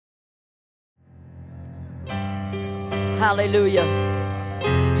Hallelujah.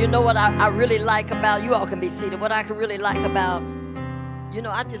 You know what I really like about, you all can be seated, what I can really like about, you know,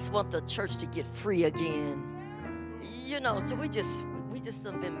 I just want the church to get free again. You know, so we just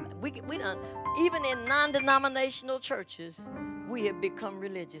done been, we done, even in non-denominational churches, we have become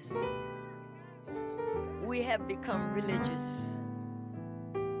religious. We have become religious.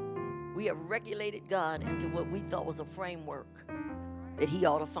 We have regulated God into what we thought was a framework that he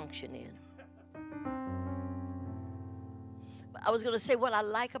ought to function in. But I was going to say what I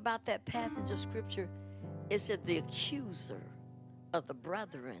like about that passage of scripture is that the accuser of the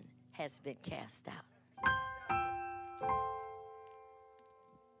brethren has been cast out.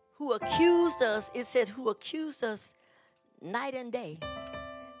 Who accused us, it said, who accused us night and day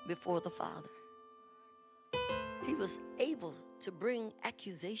before the Father. He was able to bring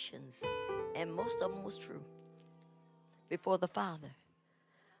accusations, and most of them was true, before the Father.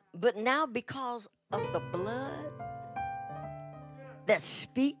 But now because of the blood that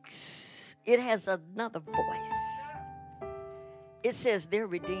speaks, it has another voice. It says they're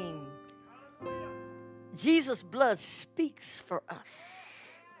redeemed. Jesus' blood speaks for us.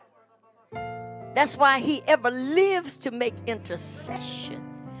 That's why he ever lives to make intercession.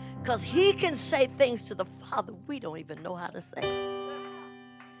 Because he can say things to the Father we don't even know how to say.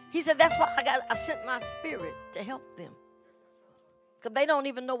 He said, that's why I sent my spirit to help them. Because they don't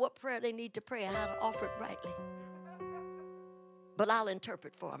even know what prayer they need to pray and how to offer it rightly. But I'll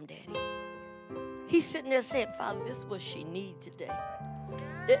interpret for them, Daddy. He's sitting there saying, Father, this is what she needs today.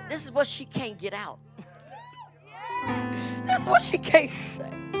 This is what she can't get out. That's what she can't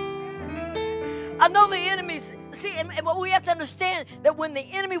say. I know the enemies, see, and what we have to understand that when the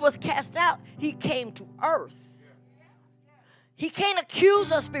enemy was cast out, he came to earth. He can't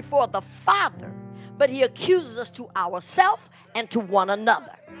accuse us before the Father, but he accuses us to ourselves and to one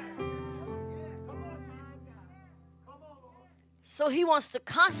another. So he wants to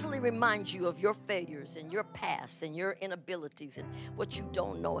constantly remind you of your failures and your past and your inabilities and what you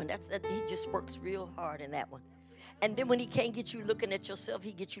don't know. And he just works real hard in that one. And then when he can't get you looking at yourself,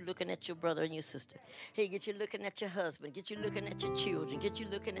 he gets you looking at your brother and your sister. He gets you looking at your husband, get you looking at your children, get you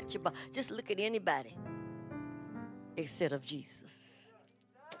looking at your just look at anybody instead of Jesus.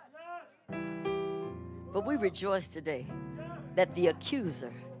 But we rejoice today that the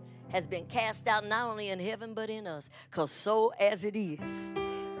accuser has been cast out not only in heaven but in us. Because so as it is,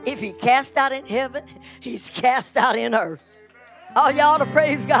 if he cast out in heaven, he's cast out in earth. Oh, y'all ought to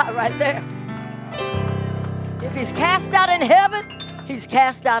praise God right there. If he's cast out in heaven, he's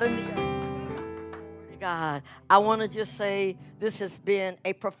cast out in the earth. God, I want to just say this has been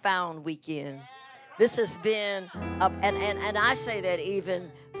a profound weekend. This has been, and I say that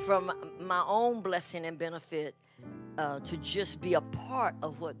even from my own blessing and benefit, to just be a part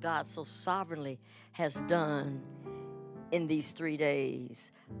of what God so sovereignly has done in these 3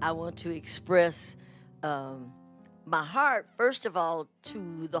 days. I want to express my heart, first of all,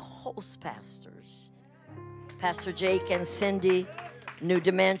 to the host pastors. Pastor Jake and Cindy, New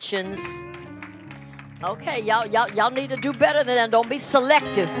Dimensions. Okay, y'all need to do better than that. Don't be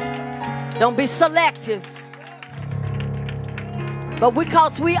selective. Don't be selective. But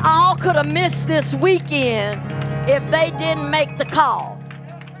because we all could have missed this weekend if they didn't make the call.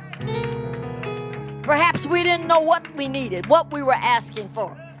 Perhaps we didn't know what we needed, what we were asking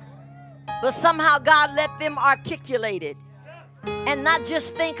for. But somehow God let them articulate it and not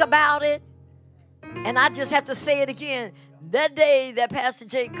just think about it. And I just have to say it again. That day that Pastor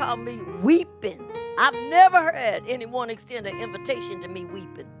Jake called me weeping, I've never heard anyone extend an invitation to me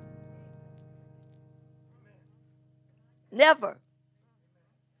weeping. Never.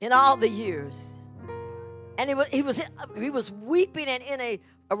 In all the years. And he was weeping and in a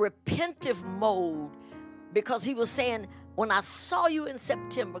repentive mode because he was saying, when I saw you in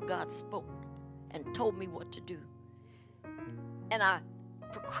September, God spoke and told me what to do. And I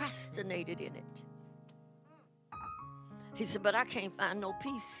procrastinated in it. He said, but I can't find no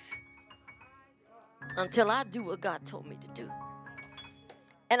peace until I do what God told me to do.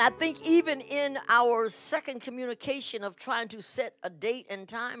 And I think even in our second communication of trying to set a date and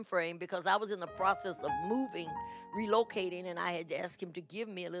time frame, because I was in the process of moving, relocating, and I had to ask him to give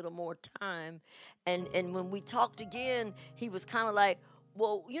me a little more time. And when we talked again, he was kind of like,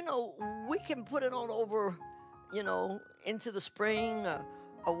 well, you know, we can put it on over, you know, into the spring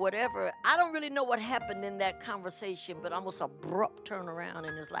or whatever. I don't really know what happened in that conversation, but almost abrupt turnaround,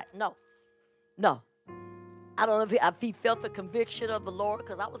 and it's like, no. I don't know if he felt the conviction of the Lord,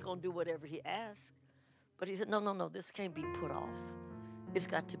 because I was going to do whatever he asked. But he said, no, this can't be put off. It's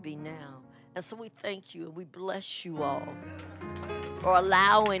got to be now. And so we thank you and we bless you all for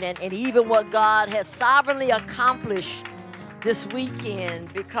allowing and even what God has sovereignly accomplished this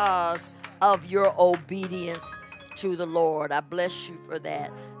weekend because of your obedience to the Lord. I bless you for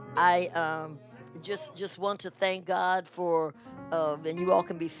that. I just want to thank God for, and you all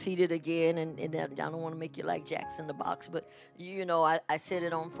can be seated again. And I don't want to make you like Jackson the Box, but you know, I said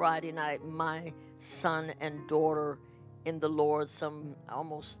it on Friday night. My son and daughter in the Lord, some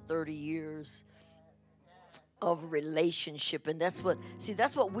almost 30 years of relationship, and that's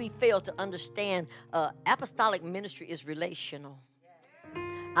what we fail to understand. Apostolic ministry is relational.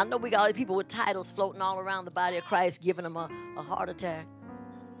 I know we got all these people with titles floating all around the body of Christ, giving them a heart attack,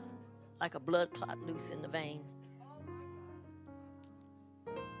 like a blood clot loose in the vein.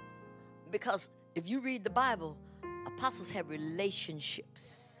 Because if you read the Bible, apostles had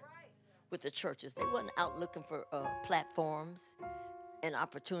relationships with the churches. They wasn't out looking for platforms and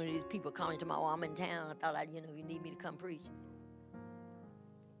opportunities. People calling to my, oh, I'm in town. I thought you need me to come preach.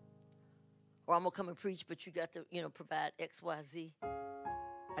 Or I'm going to come and preach, but you got to, provide X, Y, Z.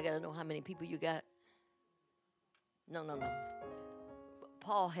 I got to know how many people you got. No.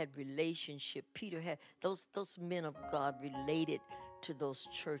 Paul had relationship. Peter had, those men of God related to those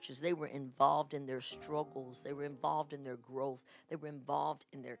churches. They were involved in their struggles. They were involved in their growth. They were involved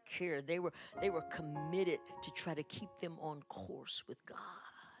in their care. They were committed to try to keep them on course with God.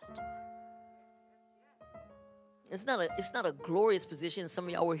 It's not a glorious position. Some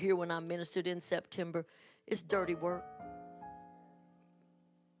of y'all were here when I ministered in September. It's dirty work.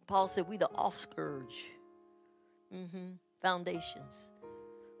 Paul said we the off-scourge. Foundations.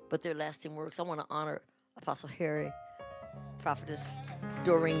 But they're lasting works. I want to honor Apostle Harry, Prophetess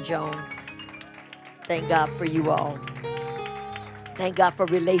Doreen Jones. Thank God for you all. Thank God for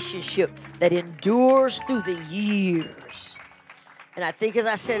relationship that endures through the years. And I think, as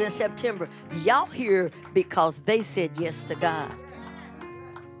I said in September, y'all here because they said yes to God.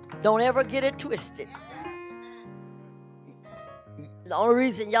 Don't ever get it twisted. The only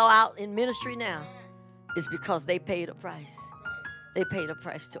reason y'all out in ministry now is because they paid a price. They paid a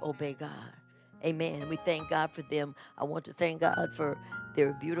price to obey God. Amen. We thank God for them. I want to thank God for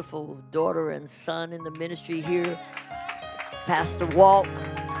their beautiful daughter and son in the ministry here. Pastor Walt,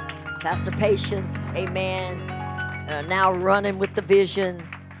 Pastor Patience, amen. Now running with the vision.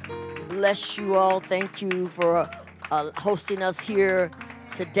 Bless you all. Thank you for hosting us here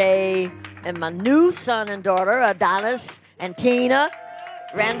today. And my new son and daughter, Adonis and Tina,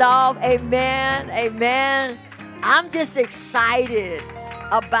 Randolph, amen, amen. I'm just excited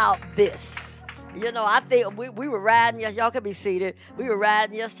about this. I think we were riding, yes, y'all can be seated. We were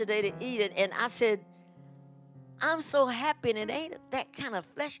riding yesterday to eat it, and I said, I'm so happy, and it ain't that kind of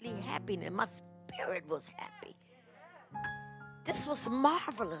fleshly happiness. My spirit was happy. This was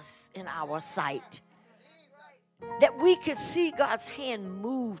marvelous in our sight. That we could see God's hand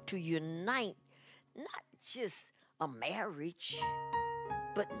move to unite, not just a marriage,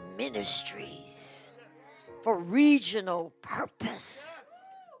 but ministries for regional purpose.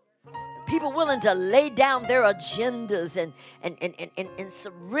 People willing to lay down their agendas and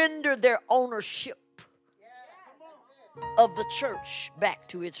surrender their ownership of the church back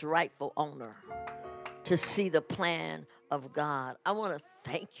to its rightful owner to see the plan of God. I want to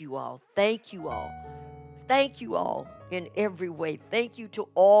thank you all. Thank you all. Thank you all in every way. Thank you to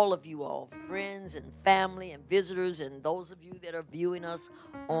all of you all, friends and family and visitors, and those of you that are viewing us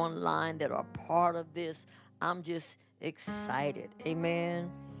online that are part of this. I'm just excited. Amen.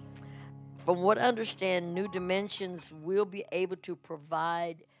 From what I understand, New Dimensions will be able to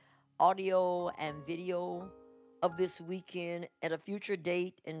provide audio and video of this weekend at a future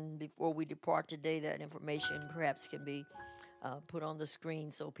date. And before we depart today, that information perhaps can be put on the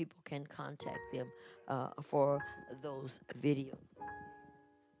screen so people can contact them for those videos.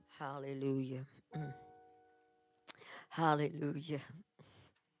 Hallelujah. Hallelujah.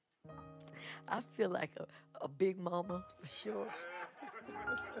 I feel like a big mama for sure.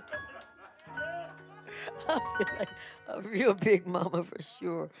 I feel like a real big mama for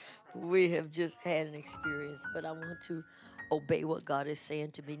sure. We have just had an experience, but I want to obey what God is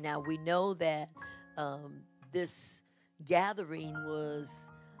saying to me. Now, we know that this gathering was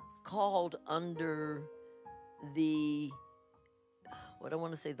called under the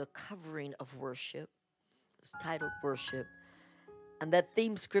covering of worship. It's titled worship. And that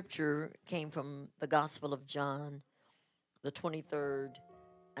theme scripture came from the Gospel of John, the 23rd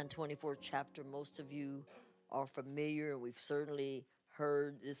and 24th chapter. Most of you are familiar. We've certainly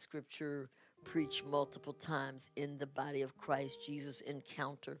heard this scripture preached multiple times in the body of Christ. Jesus'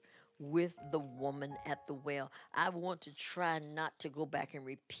 encounter with the woman at the well. I want to try not to go back and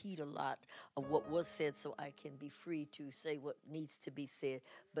repeat a lot of what was said so I can be free to say what needs to be said,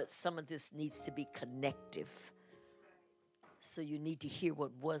 but some of this needs to be connective. So you need to hear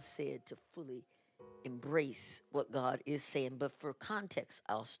what was said to fully embrace what God is saying. But for context,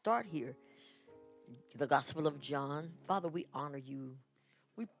 I'll start here. The Gospel of John. Father, we honor you.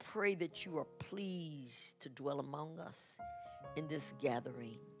 We pray that you are pleased to dwell among us in this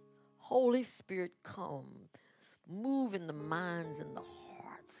gathering. Holy Spirit, come. Move in the minds and the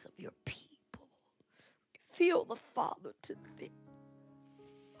hearts of your people. Feel the Father to them.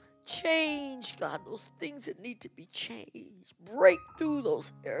 Change, God, those things that need to be changed. Break through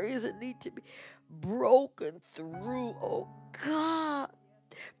those areas that need to be broken through, oh God.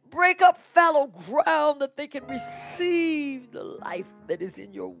 Break up fallow ground that they can receive the life that is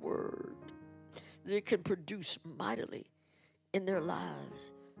in your word. That it can produce mightily in their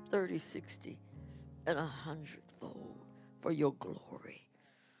lives, 30, 60, and 100-fold for your glory.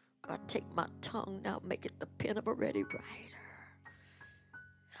 God, take my tongue now, make it the pen of a ready writer.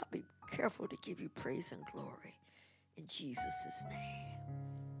 I'll be careful to give you praise and glory in Jesus' name.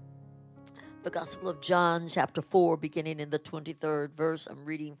 The Gospel of John, chapter 4, beginning in the 23rd verse. I'm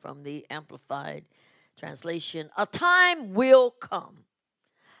reading from the Amplified Translation. A time will come.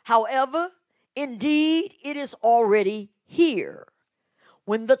 However, indeed, it is already here,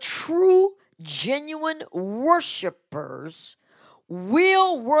 when the true, genuine worshipers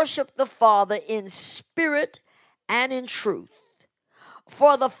will worship the Father in spirit and in truth.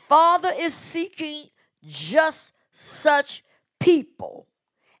 For the Father is seeking just such people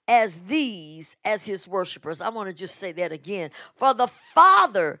as these as his worshipers. I want to just say that again. For the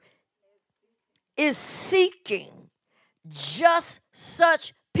Father is seeking just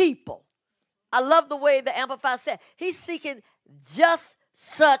such people. I love the way the Amplified said. He's seeking just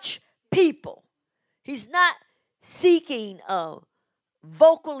such people. He's not seeking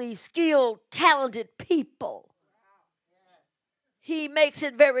vocally skilled, talented people. He makes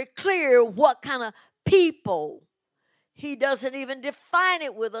it very clear what kind of people. He doesn't even define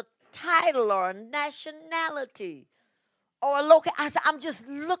it with a title or a nationality or a local. I'm just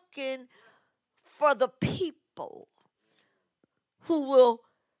looking for the people who will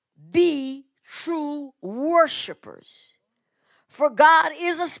be true worshipers. For God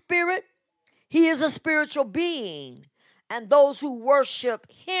is a spirit. He is a spiritual being. And those who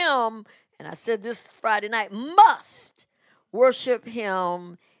worship him, and I said this Friday night, must worship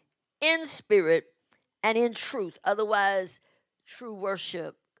him in spirit and in truth. Otherwise, true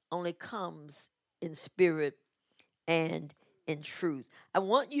worship only comes in spirit and in truth. I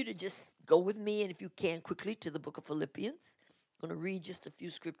want you to just go with me, and if you can, quickly to the book of Philippians. I'm going to read just a few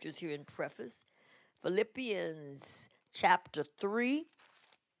scriptures here in preface. Philippians chapter 3,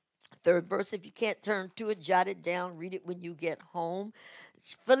 third verse. If you can't turn to it, jot it down. Read it when you get home.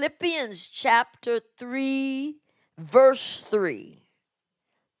 Philippians chapter 3, verse 3.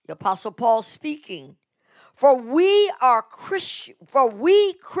 The Apostle Paul speaking. For we Christians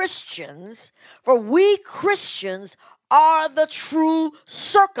are the true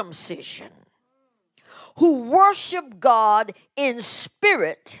circumcision, who worship God in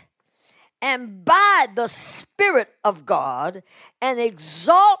spirit and by the Spirit of God, and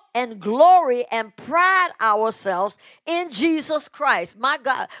exalt and glory and pride ourselves in Jesus Christ. My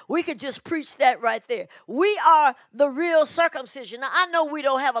God, we could just preach that right there. We are the real circumcision. Now, I know we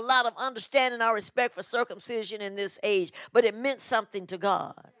don't have a lot of understanding or respect for circumcision in this age, but it meant something to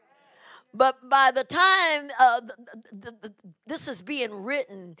God. But by the time this is being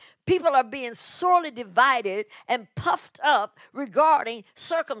written, people are being sorely divided and puffed up regarding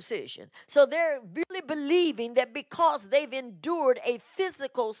circumcision. So they're really believing that because they've endured a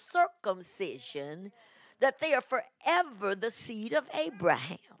physical circumcision, that they are forever the seed of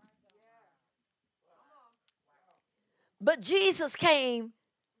Abraham. But Jesus came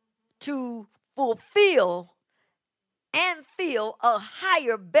to fulfill and feel a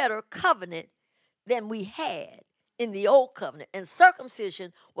higher, better covenant than we had in the old covenant. And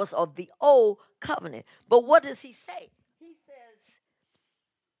circumcision was of the old covenant. But what does he say? He says,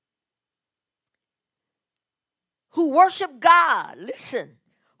 who worship God, listen,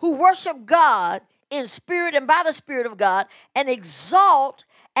 who worship God in spirit and by the Spirit of God, and exalt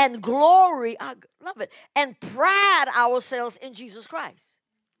and glory, I love it, and pride ourselves in Jesus Christ.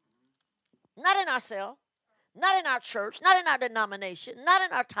 Not in ourselves. Not in our church, not in our denomination, not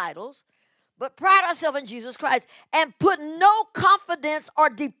in our titles, but pride ourselves in Jesus Christ and put no confidence or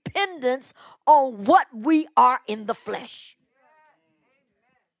dependence on what we are in the flesh.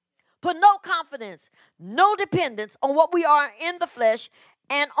 Put no confidence, no dependence on what we are in the flesh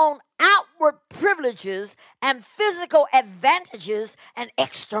and on outward privileges and physical advantages and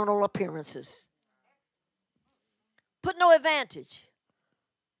external appearances. Put no advantage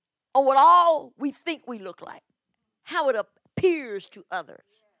on what all we think we look like, how it appears to others.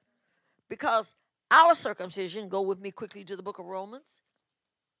 Because our circumcision, go with me quickly to the book of Romans.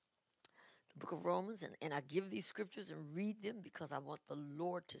 The book of Romans, and I give these scriptures and read them because I want the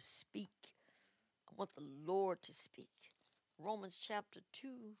Lord to speak. I want the Lord to speak. Romans chapter 2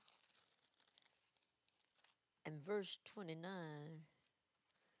 and verse 29.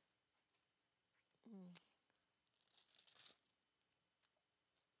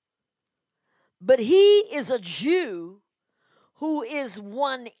 But he is a Jew who is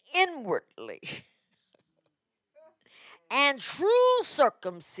one inwardly. And true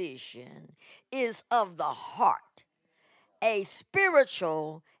circumcision is of the heart, a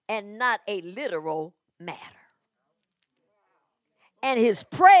spiritual and not a literal matter. And his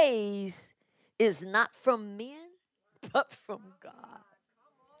praise is not from men, but from God.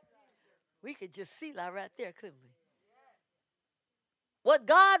 We could just see that right there, couldn't we? What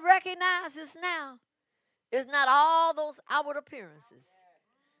God recognizes now is not all those outward appearances.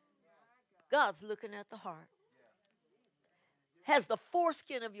 God's looking at the heart. Has the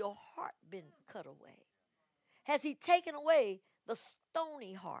foreskin of your heart been cut away? Has he taken away the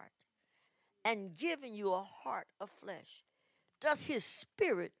stony heart and given you a heart of flesh? Does his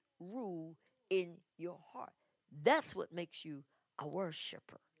spirit rule in your heart? That's what makes you a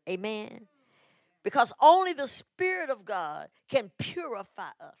worshiper. Amen. Because only the Spirit of God can purify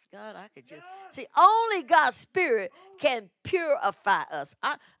us. God, I could just see, only God's Spirit can purify us.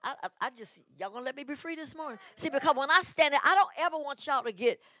 I just, y'all gonna let me be free this morning? See, because when I stand there, I don't ever want y'all to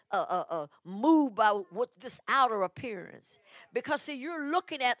get moved by what this outer appearance. Because see, you're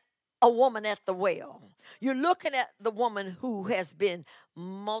looking at a woman at the well. You're looking at the woman who has been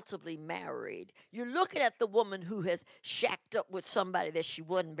multiply married. You're looking at the woman who has shacked up with somebody that she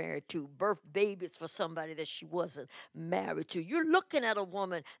wasn't married to, birthed babies for somebody that she wasn't married to. You're looking at a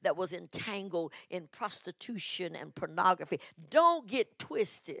woman that was entangled in prostitution and pornography. Don't get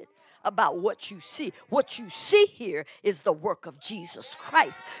twisted about what you see. What you see here is the work of Jesus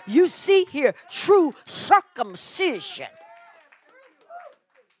Christ. You see here true circumcision.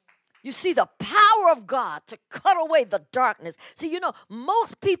 You see the power of God to cut away the darkness. See, you know,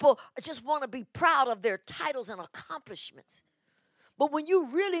 most people just want to be proud of their titles and accomplishments. But when you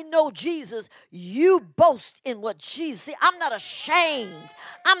really know Jesus, you boast in what Jesus. See, I'm not ashamed.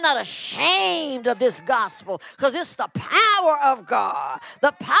 I'm not ashamed of this gospel because it's the power of God.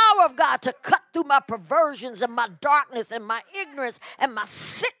 The power of God to cut through my perversions and my darkness and my ignorance and my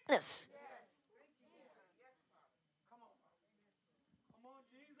sickness.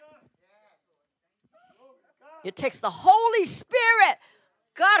 It takes the Holy Spirit.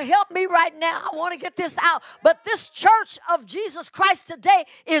 God help me right now. I want to get this out. But this church of Jesus Christ today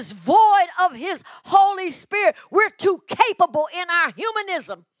is void of his Holy Spirit. We're too capable in our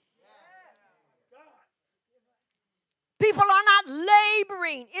humanism. People are not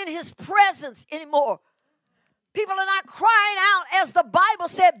laboring in his presence anymore. People are not crying out, as the Bible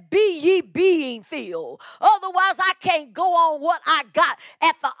said, be ye being filled. Otherwise, I can't go on what I got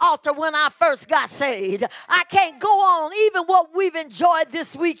at the altar when I first got saved. I can't go on even what we've enjoyed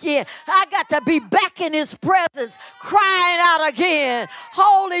this weekend. I got to be back in his presence, crying out again.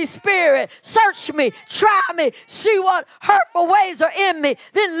 Holy Spirit, search me, try me, see what hurtful ways are in me.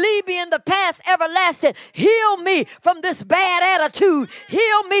 Then lead me in the path everlasting. Heal me from this bad attitude.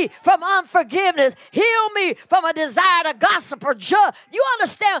 Heal me from unforgiveness. Heal me from a desire to gossip or judge. You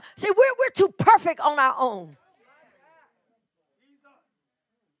understand? See, we're too perfect on our own.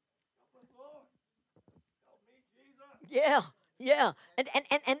 Yeah.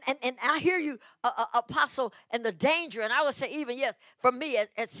 And I hear you, Apostle, and the danger. And I would say even, yes, for me,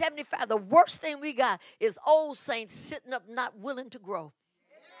 at 75, the worst thing we got is old saints sitting up not willing to grow.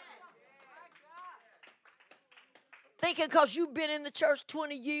 Thinking because you've been in the church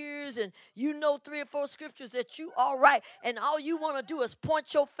 20 years and you know 3 or 4 scriptures that you all right, and all you want to do is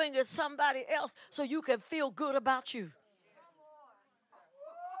point your finger at somebody else so you can feel good about you.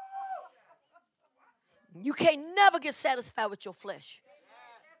 You can't never get satisfied with your flesh.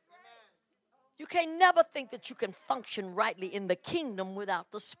 You can't never think that you can function rightly in the kingdom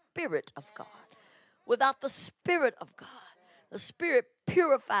without the Spirit of God. Without the Spirit of God. The Spirit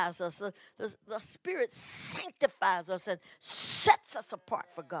purifies us. The Spirit sanctifies us and sets us apart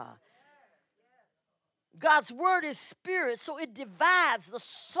for God. God's word is spirit, so it divides the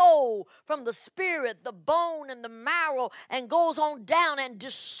soul from the spirit, the bone and the marrow, and goes on down and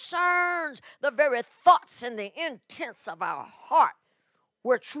discerns the very thoughts and the intents of our heart,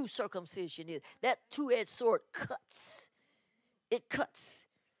 where true circumcision is. That two-edged sword cuts. It cuts.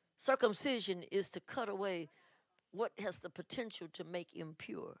 Circumcision is to cut away what has the potential to make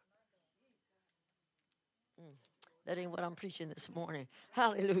impure. That ain't what I'm preaching this morning.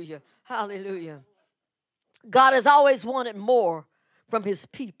 Hallelujah. Hallelujah. God has always wanted more from his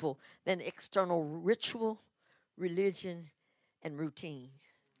people than external ritual, religion, and routine.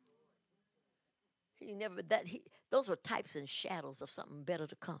 Those were types and shadows of something better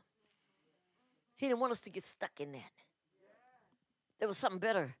to come. He didn't want us to get stuck in that. There was something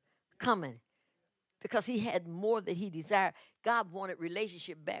better coming because he had more that he desired. God wanted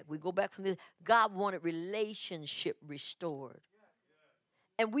relationship back. We go back from this. God wanted relationship restored.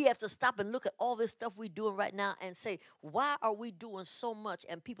 And we have to stop and look at all this stuff we're doing right now and say, why are we doing so much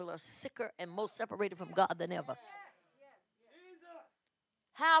and people are sicker and more separated from God than ever?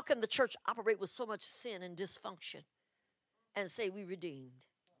 How can the church operate with so much sin and dysfunction and say we redeemed?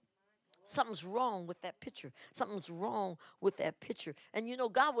 Something's wrong with that picture. Something's wrong with that picture. And you know,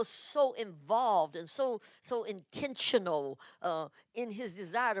 God was so involved and so intentional in his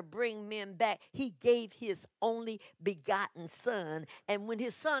desire to bring men back. He gave his only begotten son. And when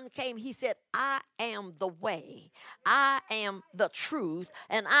his son came, he said, I am the way, I am the truth,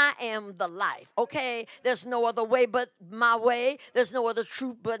 and I am the life. Okay? There's no other way but my way. There's no other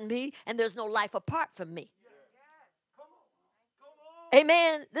truth but me. And there's no life apart from me.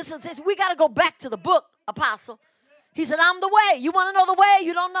 Amen. This. We got to go back to the book, Apostle. He said, I'm the way. You want to know the way?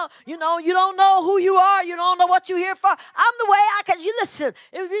 You don't know. You don't know who you are. You don't know what you're here for. I'm the way. You listen.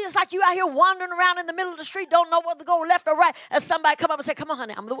 It's like you out here wandering around in the middle of the street, don't know whether to go left or right. And somebody come up and say, come on,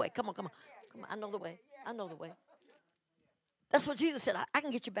 honey, I'm the way. Come on. I know the way. I know the way. That's what Jesus said. I can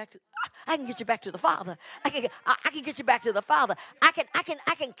get you back to. I can get you back to the Father. I can get you back to the Father. I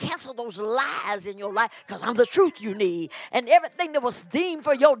can cancel those lies in your life because I'm the truth you need. And everything that was deemed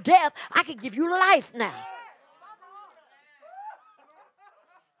for your death, I can give you life now.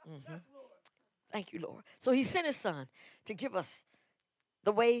 Mm-hmm. Thank you, Lord. So he sent his son to give us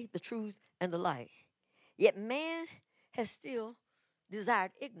the way, the truth, and the light. Yet man has still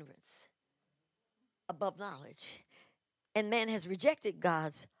desired ignorance above knowledge. And man has rejected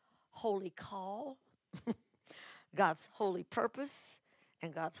God's holy call, God's holy purpose,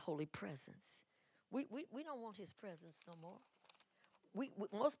 and God's holy presence. We don't want his presence no more.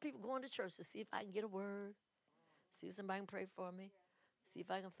 Most people going to church to see if I can get a word, see if somebody can pray for me, see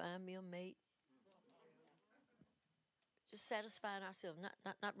if I can find me a mate. Just satisfying ourselves,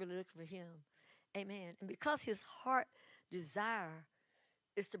 not really looking for him. Amen. And because his heart desire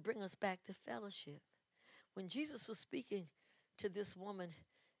is to bring us back to fellowship. When Jesus was speaking to this woman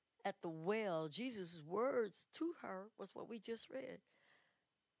at the well, Jesus' words to her was what we just read.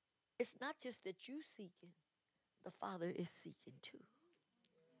 It's not just that you seeking, the Father is seeking too.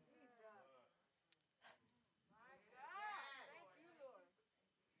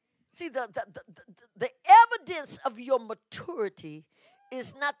 See, the evidence of your maturity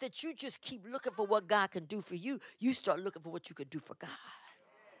is not that you just keep looking for what God can do for you. You start looking for what you can do for God.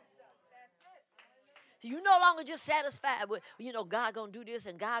 You no longer just satisfied with, God going to do this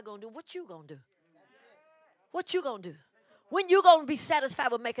and God going to do. What you going to do? What you going to do? When you going to be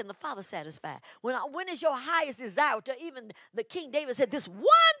satisfied with making the Father satisfied? When is your highest desire? To even the King David said, this one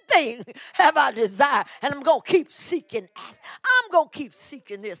thing have I desired, and I'm going to keep seeking after. I'm going to keep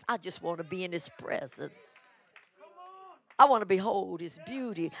seeking this. I just want to be in his presence. I want to behold his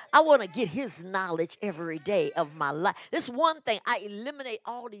beauty. I want to get his knowledge every day of my life. This one thing, I eliminate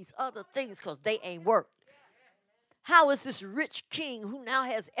all these other things because they ain't worked. How is this rich king who now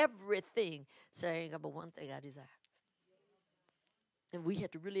has everything saying, but one thing I desire? And we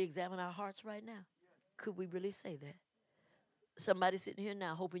have to really examine our hearts right now. Could we really say that? Somebody sitting here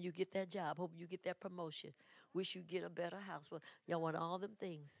now hoping you get that job, hoping you get that promotion, wish you get a better house. Well, y'all want all them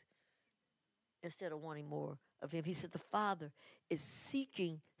things instead of wanting more of him. He said the Father is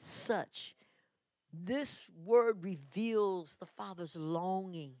seeking such. This word reveals the Father's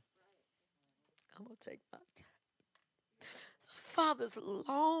longing. I'm going to take my time. The Father's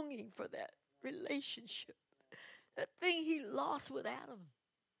longing for that relationship. That thing he lost with Adam.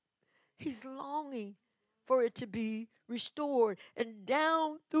 He's longing for it to be restored. And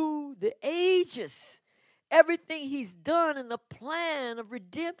down through the ages, everything he's done in the plan of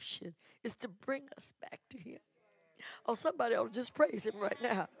redemption is to bring us back to him. Oh, somebody ought to just praise him right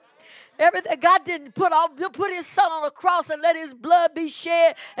now. Everything God didn't put his son on a cross and let his blood be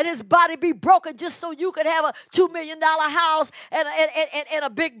shed and his body be broken just so you could have a $2 million house and a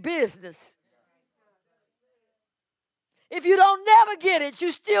big business. If you don't never get it,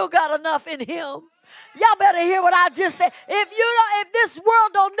 you still got enough in him. Y'all better hear what I just said. If this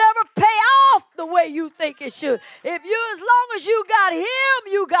world don't never pay off the way you think it should, as long as you got him,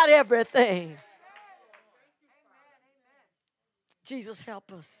 you got everything. Jesus,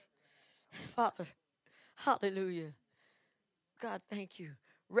 help us. Father, Hallelujah. God, thank you.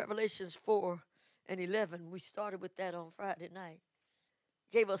 Revelations 4:11. We started with that on Friday night.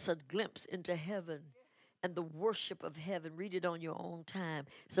 Gave us a glimpse into heaven and the worship of heaven. Read it on your own time.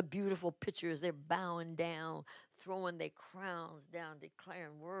 It's a beautiful picture as they're bowing down, throwing their crowns down,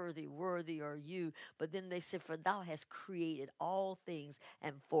 declaring, "Worthy, worthy are you." But then they said, "For thou hast created all things,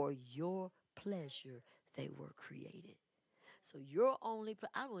 and for your pleasure they were created." So your only,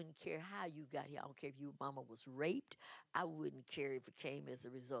 I wouldn't care how you got here. I don't care if your mama was raped. I wouldn't care if it came as a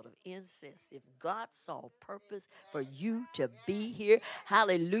result of incest. If God saw purpose for you to be here,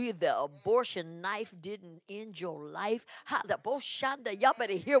 hallelujah, the abortion knife didn't end your life. Y'all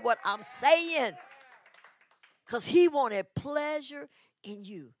better hear what I'm saying. Because he wanted pleasure in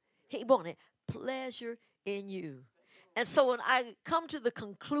you. He wanted pleasure in you. And so when I come to the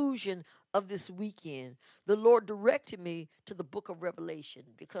conclusion of this weekend, the Lord directed me to the book of Revelation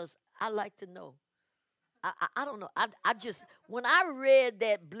because I like to know. I don't know. I just, when I read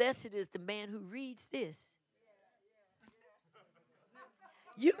that, blessed is the man who reads this.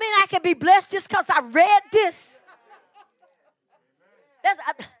 You mean I can be blessed just because I read this?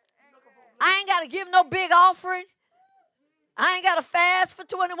 I ain't got to give no big offering. I ain't got to fast for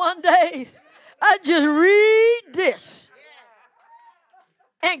 21 days. I just read this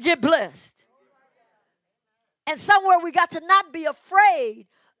and get blessed. And somewhere we got to not be afraid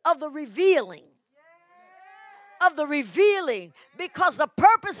of the revealing. Of the revealing. Because the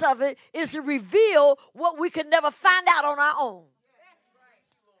purpose of it is to reveal what we could never find out on our own.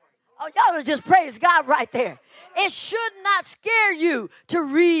 Oh, y'all would just praise God right there. It should not scare you to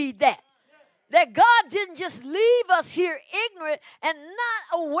read that. That God didn't just leave us here ignorant and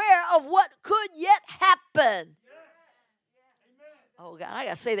not aware of what could yet happen. Oh, God, I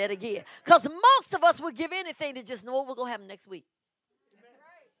got to say that again. Because most of us would give anything to just know what we're going to happen next week.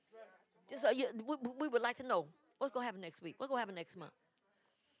 Just, we would like to know what's going to happen next week. What's going to happen next month.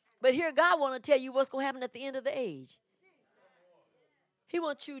 But here God wants to tell you what's going to happen at the end of the age. He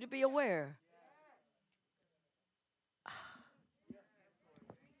wants you to be aware.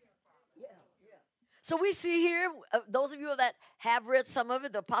 So we see here, those of you that have read some of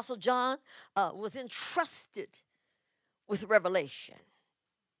it, the Apostle John was entrusted with revelation.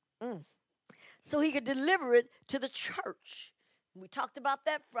 So he could deliver it to the church. We talked about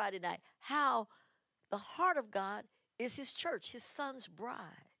that Friday night, how the heart of God is his church, his son's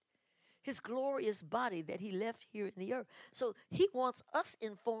bride, his glorious body that he left here in the earth. So he wants us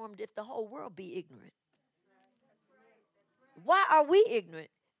informed if the whole world be ignorant. Why are we ignorant?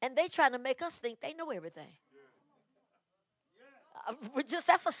 And they trying to make us think they know everything.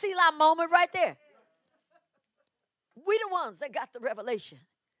 That's a Selah moment right there. We the ones that got the revelation,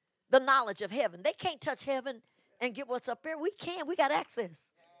 the knowledge of heaven. They can't touch heaven and get what's up there. We can. We got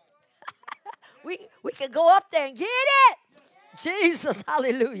access. we can go up there and get it. Jesus,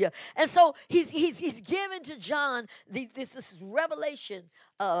 hallelujah. And so he's given to John this revelation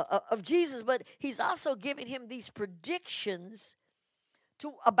of Jesus, but he's also giving him these predictions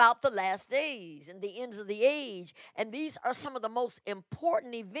about the last days and the ends of the age. And these are some of the most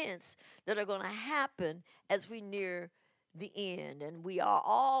important events that are going to happen as we near the end. And we are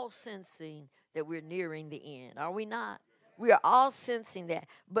all sensing that we're nearing the end, are we not? We are all sensing that.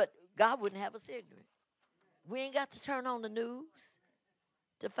 But God wouldn't have us ignorant. We ain't got to turn on the news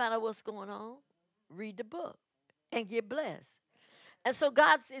to find out what's going on. Read the book and get blessed. And so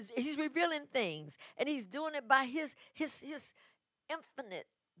God is, he's revealing things, and he's doing it by his infinite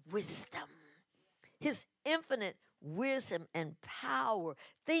wisdom. His infinite wisdom and power.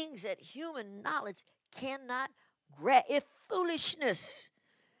 Things that human knowledge cannot grasp. It's foolishness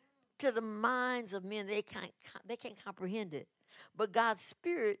to the minds of men. They can't comprehend it. But God's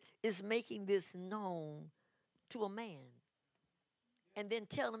Spirit is making this known to a man. And then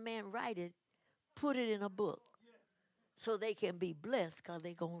tell a man, write it, put it in a book, so they can be blessed because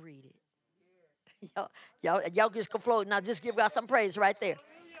they're going to read it. Y'all just go flow. Now just give God some praise right there.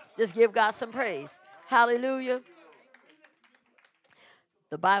 Just give God some praise. Hallelujah.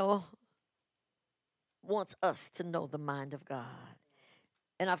 The Bible wants us to know the mind of God.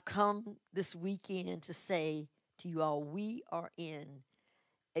 And I've come this weekend to say to you all, we are in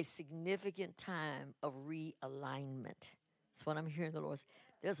a significant time of realignment. That's what I'm hearing the Lord say.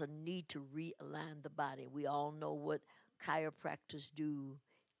 There's a need to realign the body. We all know what chiropractors do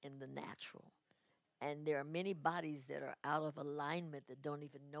in the natural. And there are many bodies that are out of alignment that don't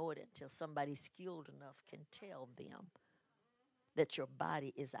even know it until somebody skilled enough can tell them that your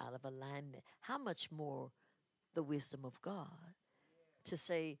body is out of alignment. How much more the wisdom of God to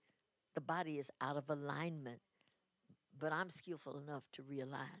say the body is out of alignment, but I'm skillful enough to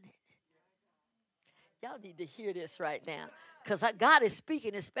realign it. Y'all need to hear this right now. Because God is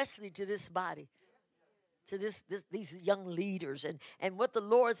speaking especially to this body, to these young leaders. And what the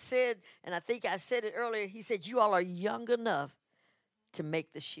Lord said, and I think I said it earlier, he said, you all are young enough to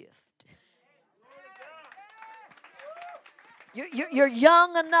make the shift. You're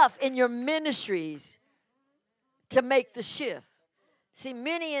young enough in your ministries to make the shift. See,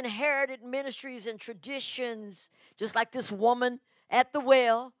 many inherited ministries and traditions, just like this woman at the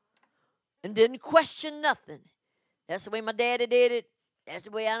well, and didn't question nothing. That's the way my daddy did it. That's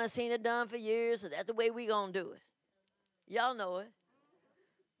the way I done seen it done for years, so that's the way we gonna do it. Y'all know it.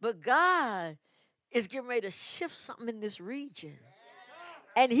 But God is getting ready to shift something in this region.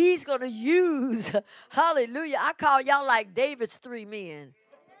 And he's going to use, hallelujah, I call y'all like David's 3 men.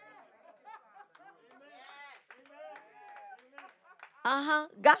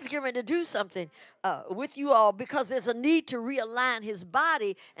 God's getting ready to do something with you all because there's a need to realign his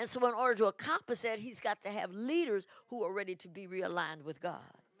body. And so in order to accomplish that, he's got to have leaders who are ready to be realigned with God.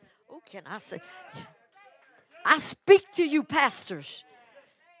 Oh, can I say? I speak to you, pastors.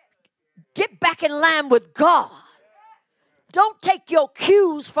 Get back in line with God. Don't take your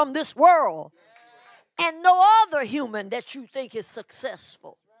cues from this world and no other human that you think is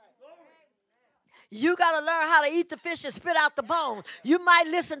successful. You got to learn how to eat the fish and spit out the bones. You might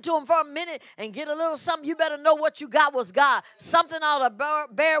listen to him for a minute and get a little something. You better know what you got was God. Something ought to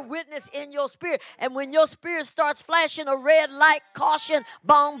bear witness in your spirit. And when your spirit starts flashing a red light, caution,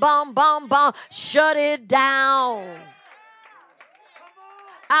 boom, boom, boom, boom, shut it down.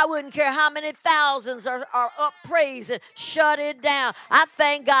 I wouldn't care how many thousands are up praising. Shut it down. I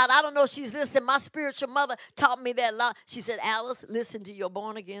thank God. I don't know if she's listening. My spiritual mother taught me that line. She said, Alice, listen to your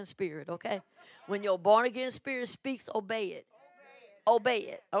born-again spirit, okay? When your born-again spirit speaks, obey it. Obey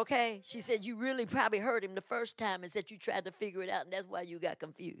it, okay? She said, you really probably heard him the first time and said you tried to figure it out, and that's why you got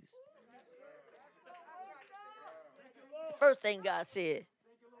confused. The first thing God said,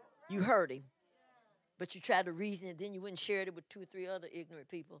 you heard him. But you tried to reason it, then you went and shared it with 2 or 3 other ignorant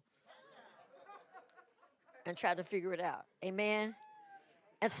people and tried to figure it out. Amen?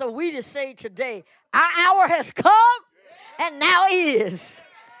 And so we just say today, our hour has come and now is.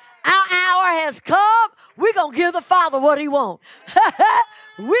 Our hour has come. We're going to give the Father what he wants.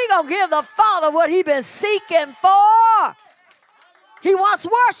 We're going to give the Father what he's been seeking for. He wants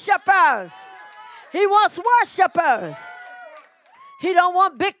worshipers. He wants worshipers. He don't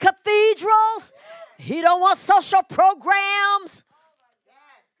want big cathedrals. He don't want social programs.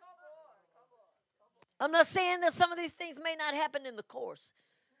 I'm not saying that some of these things may not happen in the course,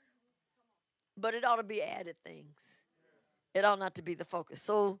 but it ought to be added things. It ought not to be the focus.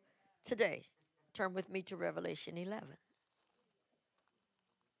 So today, turn with me to Revelation 11.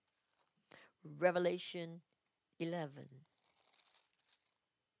 Revelation 11.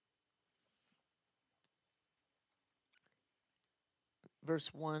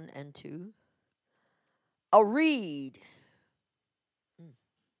 Verse 1 and 2. A reed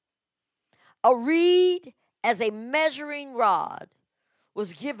as a measuring rod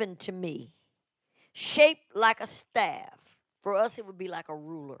was given to me, shaped like a staff. For us, it would be like a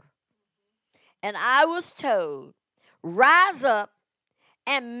ruler. And I was told, rise up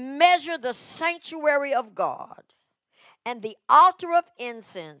and measure the sanctuary of God and the altar of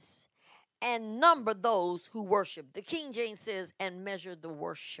incense and number those who worship. The King James says, and measure the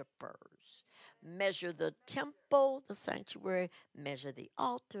worshipers. Measure the temple, the sanctuary, measure the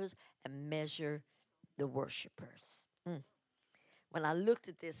altars, and measure the worshipers. When I looked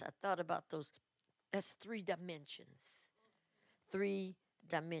at this, I thought about those. That's 3 dimensions. 3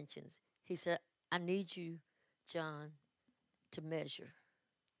 dimensions. He said, I need you, John, to measure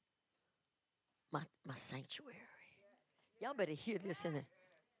my sanctuary. Y'all better hear this in it.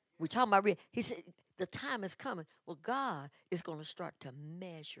 We're talking about, he said, the time is coming. Well, God is going to start to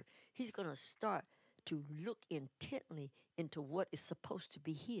measure. He's going to start to look intently into what is supposed to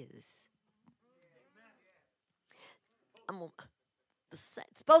be his. It's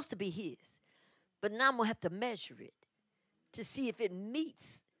supposed to be his. But now I'm going to have to measure it to see if it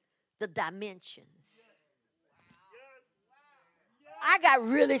meets the dimensions. I got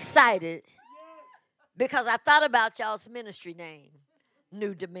really excited because I thought about y'all's ministry name,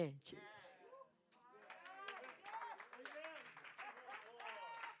 New Dimensions.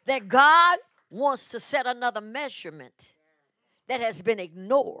 That God wants to set another measurement that has been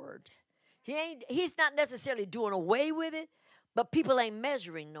ignored. He's not necessarily doing away with it, but people ain't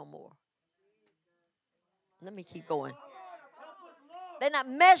measuring no more. Let me keep going. They're not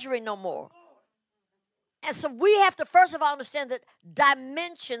measuring no more. And so we have to first of all understand that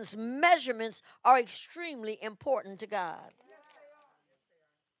dimensions, measurements are extremely important to God.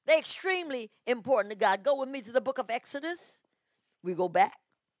 They're extremely important to God. Go with me to the book of Exodus. We go back.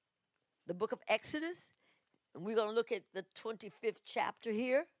 The book of Exodus. And we're going to look at the 25th chapter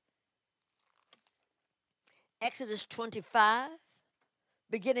here. Exodus 25,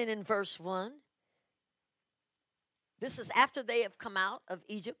 beginning in verse 1. This is after they have come out of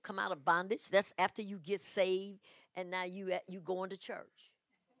Egypt, come out of bondage. That's after you get saved, and now you going to church.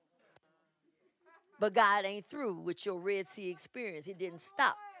 But God ain't through with your Red Sea experience. He didn't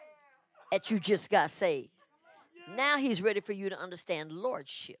stop at you just got saved. Now he's ready for you to understand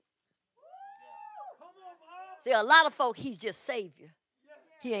lordship. See, a lot of folk, he's just Savior.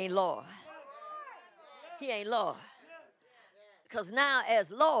 He ain't Lord. He ain't Lord. Because now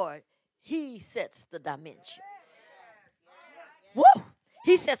as Lord, he sets the dimensions. Woo!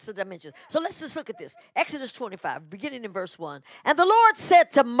 He sets the dimensions. So let's just look at this. Exodus 25, beginning in verse 1. And the Lord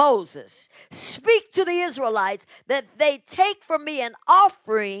said to Moses, speak to the Israelites that they take from me an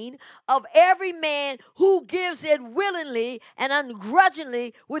offering of every man who gives it willingly and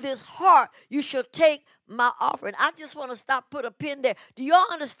ungrudgingly with his heart. You shall take my offering. I just want to stop, put a pin there. Do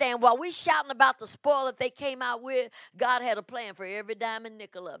y'all understand? While we shouting about the spoil that they came out with, God had a plan for every dime and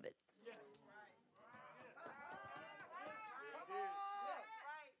nickel of it.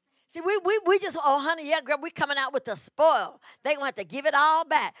 See, we just, oh, honey, yeah, girl, we coming out with the spoil. They going to have to give it all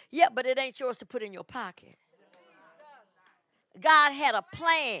back. Yeah, but it ain't yours to put in your pocket. God had a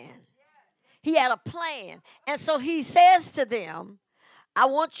plan. He had a plan. And so he says to them, I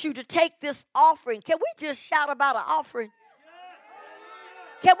want you to take this offering. Can we just shout about an offering?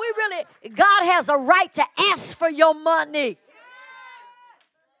 Can we really? God has a right to ask for your money.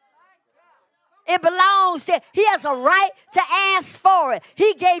 It belongs to, he has a right to ask for it.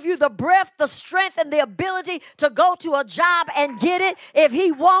 He gave you the breath, the strength, and the ability to go to a job and get it. If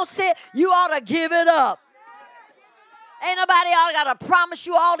he wants it, you ought to give it up. Ain't nobody ought got to promise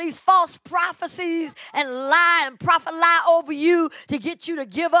you all these false prophecies and lie and prophet lie over you to get you to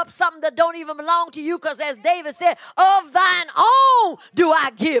give up something that don't even belong to you. Because as David said, of thine own do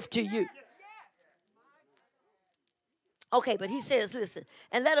I give to you. Okay, but he says, listen,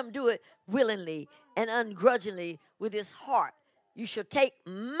 and let him do it willingly and ungrudgingly with his heart. You shall take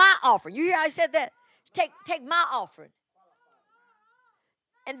my offering. You hear how I said that? Take my offering.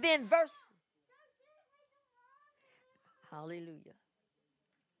 And then verse. Hallelujah.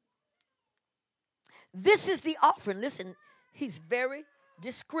 This is the offering. Listen, he's very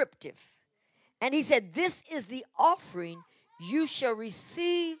descriptive. And he said, this is the offering you shall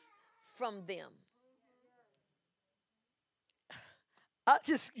receive from them.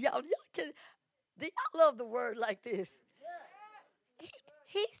 Y'all love the word like this.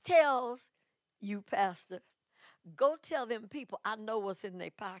 He tells you, Pastor, go tell them people, I know what's in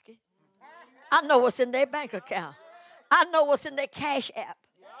their pocket. I know what's in their bank account. I know what's in their cash app.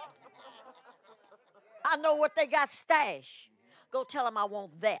 I know what they got stashed. Go tell them I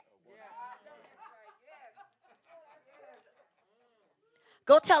want that.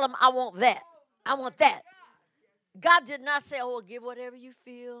 Go tell them I want that. I want that. God did not say, oh, give whatever you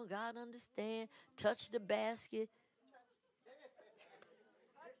feel. God understand. Touch the basket.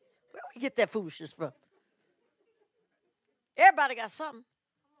 Where we get that foolishness from? Everybody got something.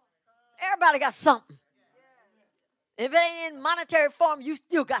 Everybody got something. If it ain't in monetary form, you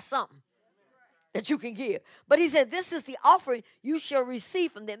still got something that you can give. But he said, this is the offering you shall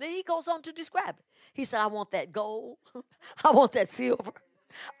receive from them. And he goes on to describe it. He said, I want that gold. I want that silver.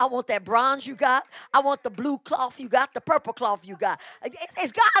 I want that bronze you got. I want the blue cloth you got, the purple cloth you got.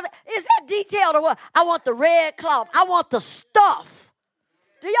 Is that detailed or what? I want the red cloth. I want the stuff.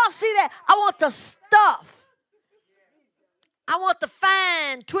 Do y'all see that? I want the stuff. I want the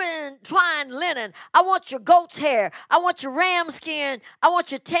fine twine linen. I want your goat's hair. I want your ram skin. I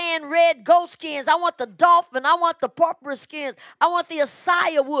want your tan red goat skins. I want the dolphin. I want the porpoise skins. I want the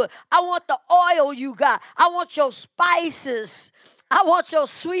acacia wood. I want the oil you got. I want your spices. I want your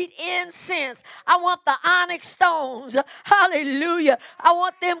sweet incense. I want the onyx stones. Hallelujah. I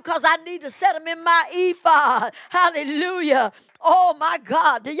want them because I need to set them in my ephod. Hallelujah. Oh, my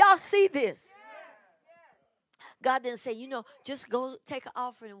God. Do y'all see this? God didn't say, just go take an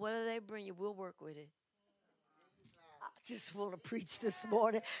offering and whatever they bring you, we'll work with it. I just want to preach this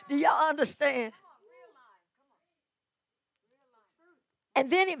morning. Do y'all understand? And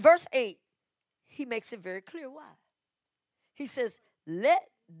then in verse 8, he makes it very clear why. He says, let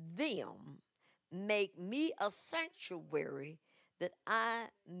them make me a sanctuary that I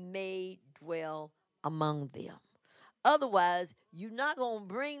may dwell among them. Otherwise, you're not going to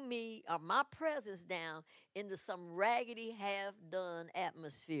bring me or my presence down into some raggedy, half-done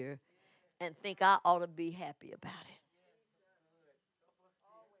atmosphere and think I ought to be happy about it.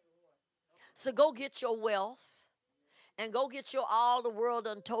 So go get your wealth and go get your all the world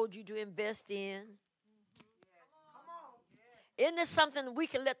done told you to invest in. Isn't this something we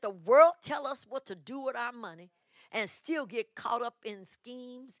can let the world tell us what to do with our money and still get caught up in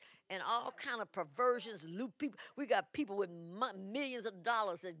schemes and all kind of perversions, loop people? We got people with millions of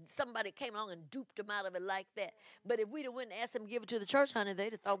dollars that somebody came along and duped them out of it like that. But if we'd have went and asked them to give it to the church, honey,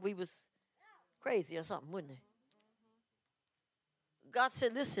 they'd have thought we was crazy or something, wouldn't they? God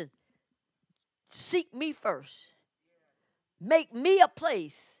said, listen, seek me first. Make me a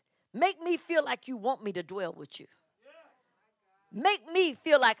place. Make me feel like you want me to dwell with you. Make me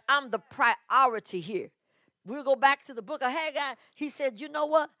feel like I'm the priority here. We'll go back to the book of Haggai. He said, you know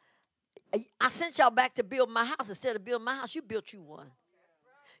what? I sent y'all back to build my house. Instead of building my house, you built you one.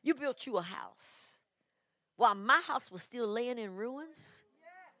 You built you a house. While my house was still laying in ruins,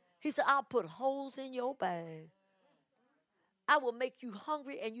 he said, I'll put holes in your bag. I will make you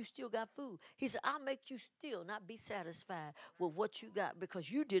hungry and you still got food. He said, I'll make you still not be satisfied with what you got because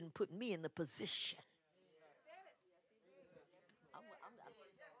you didn't put me in the position.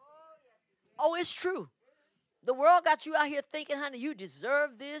 Oh, it's true. The world got you out here thinking, honey, you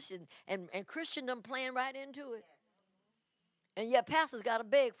deserve this, and Christendom playing right into it. And yet pastors got to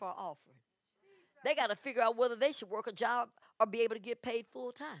beg for an offering. They got to figure out whether they should work a job or be able to get paid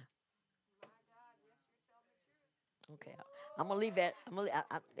full time. Okay, I'm going to leave that.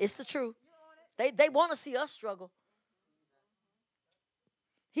 It's the truth. They want to see us struggle.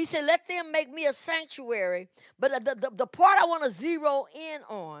 He said, let them make me a sanctuary. But the part I want to zero in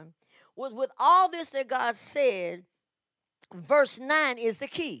on was with all this that God said, verse 9 is the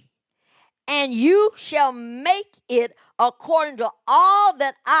key. And you shall make it according to all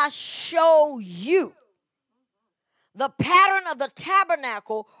that I show you. The pattern of the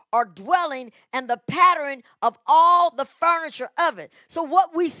tabernacle or dwelling and the pattern of all the furniture of it. So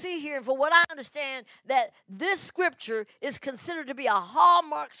what we see here, and for what I understand, that this scripture is considered to be a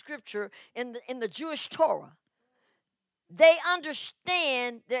hallmark scripture in the Jewish Torah. They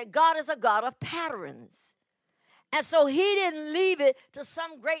understand that God is a God of patterns. And so he didn't leave it to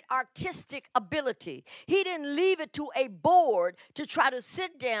some great artistic ability. He didn't leave it to a board to try to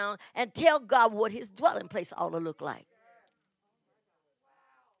sit down and tell God what his dwelling place ought to look like.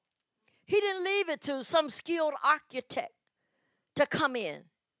 He didn't leave it to some skilled architect to come in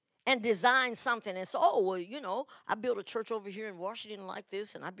and design something and say, oh, well, you know, I built a church over here in Washington like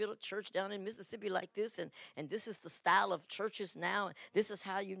this, and I built a church down in Mississippi like this, and this is the style of churches now, and this is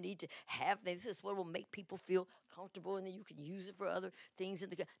how you need to have things. This is what will make people feel comfortable, and then you can use it for other things.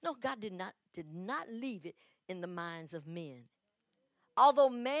 No, God did not leave it in the minds of men. Although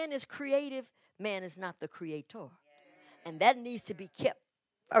man is creative, man is not the creator. And that needs to be kept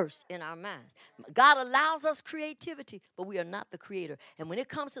first in our minds. God allows us creativity, but we are not the creator. And when it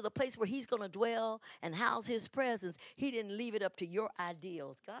comes to the place where he's going to dwell and house his presence, he didn't leave it up to your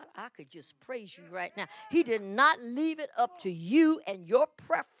ideals. God, I could just praise you right now. He did not leave it up to you and your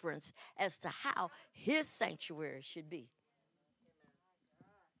preference as to how his sanctuary should be.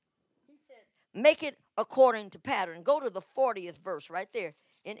 He said, make it according to pattern. Go to the 40th verse right there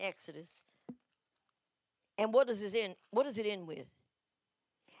in Exodus. And what does it end with?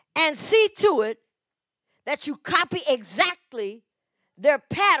 And see to it that you copy exactly their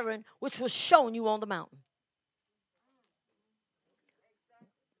pattern which was shown you on the mountain.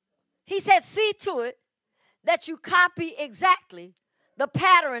 He said, see to it that you copy exactly the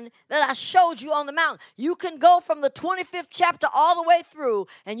pattern that I showed you on the mountain. You can go from the 25th chapter all the way through,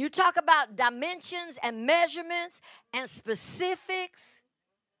 and you talk about dimensions and measurements and specifics.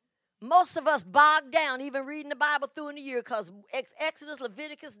 Most of us bog down even reading the Bible through in the year because Exodus,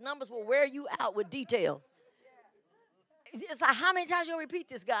 Leviticus, Numbers will wear you out with details. It's like, how many times you repeat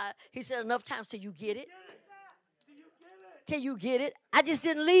this, God? He said, enough times till you get it. Till you get it. I just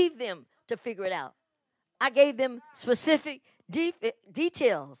didn't leave them to figure it out. I gave them specific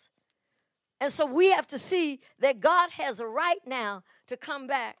details. And so we have to see that God has a right now to come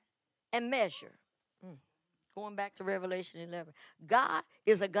back and measure. Going back to Revelation 11. God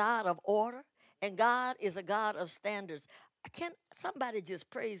is a God of order, and God is a God of standards. Can't somebody just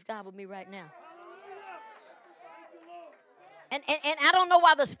praise God with me right now? And I don't know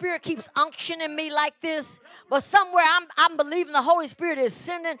why the Spirit keeps unctioning me like this, but somewhere I'm believing the Holy Spirit is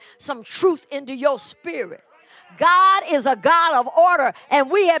sending some truth into your spirit. God is a God of order, and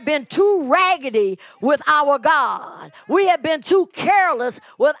we have been too raggedy with our God. We have been too careless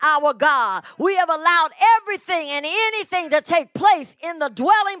with our God. We have allowed everything and anything to take place in the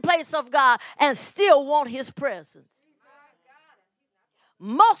dwelling place of God and still want his presence.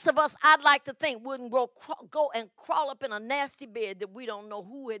 Most of us, I'd like to think, wouldn't go and crawl up in a nasty bed that we don't know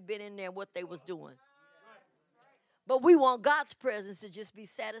who had been in there and what they was doing. But we want God's presence to just be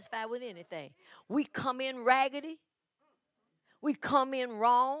satisfied with anything. We come in raggedy. We come in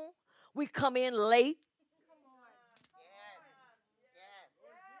wrong. We come in late.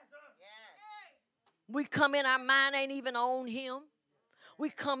 We come in, our mind ain't even on him.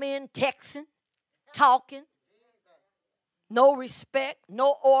 We come in texting, talking. No respect,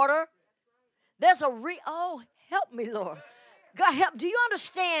 no order. There's oh, help me, Lord. God help. Do you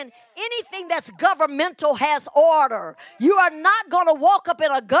understand? Anything that's governmental has order. You are not going to walk up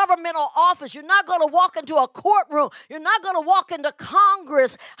in a governmental office. You're not going to walk into a courtroom. You're not going to walk into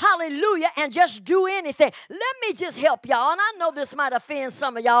Congress, hallelujah, and just do anything. Let me just help y'all. And I know this might offend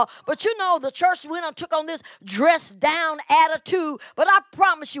some of y'all, but you know the church went and took on this dress down attitude. But I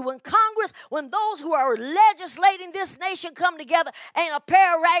promise you, when Congress, when those who are legislating this nation come together, ain't a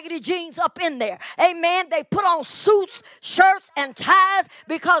pair of raggedy jeans up in there. Amen. They put on suits, shirts, and ties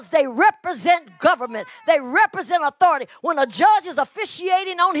because they represent government. They represent authority. When a judge is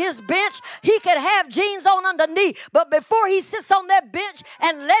officiating on his bench, he can have jeans on underneath. But before he sits on that bench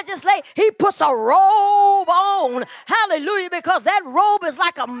and legislate, he puts a robe on. Hallelujah, because that robe is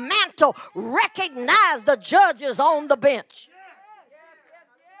like a mantle. Recognize the judges on the bench.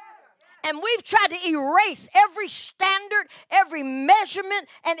 And we've tried to erase every standard, every measurement,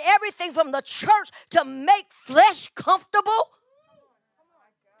 and everything from the church to make flesh comfortable.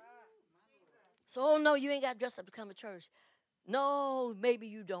 So, oh, no, you ain't got to dress up to come to church. No, maybe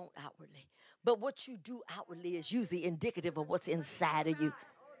you don't outwardly. But what you do outwardly is usually indicative of what's inside of you.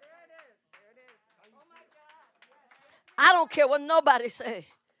 I don't care what nobody say.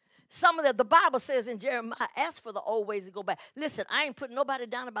 Some of the Bible says in Jeremiah, ask for the old ways to go back. Listen, I ain't putting nobody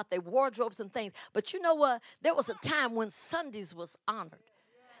down about their wardrobes and things. But you know what? There was a time when Sundays was honored.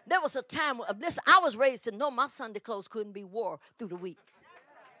 There was a time when, listen, I was raised to know my Sunday clothes couldn't be wore through the week.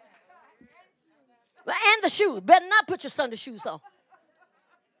 And the shoes. Better not put your Sunday shoes on.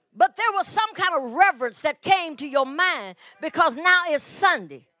 But there was some kind of reverence that came to your mind because now it's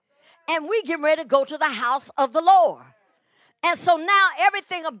Sunday. And we getting ready to go to the house of the Lord. And so now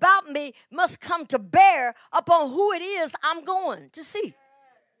everything about me must come to bear upon who it is I'm going to see.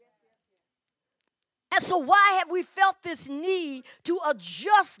 And so why have we felt this need to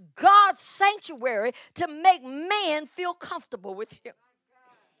adjust God's sanctuary to make man feel comfortable with him?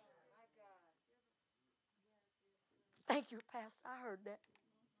 Thank you, Pastor. I heard that.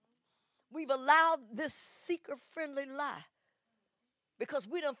 We've allowed this seeker-friendly lie because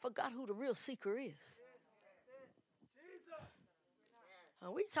we done forgot who the real seeker is.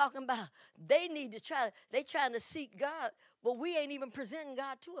 And we talking about they trying to seek God, but we ain't even presenting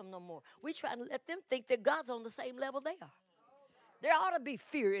God to them no more. We trying to let them think that God's on the same level they are. There ought to be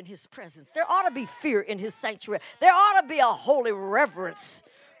fear in his presence. There ought to be fear in his sanctuary. There ought to be a holy reverence.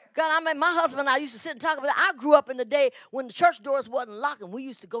 God, I mean, my husband and I used to sit and talk about that. I grew up in the day when the church doors wasn't locking. We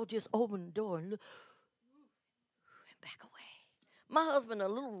used to go just open the door and look and back away. My husband, a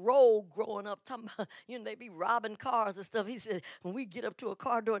little rogue growing up, talking about, they be robbing cars and stuff. He said, when we get up to a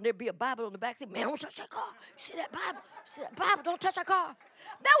car door and there'd be a Bible on the back, he said, man, don't touch that car. You see that Bible? You see that Bible? Don't touch that car.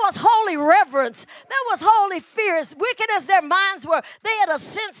 That was holy reverence. That was holy fear. As wicked as their minds were, they had a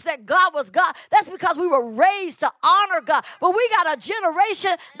sense that God was God. That's because we were raised to honor God. But we got a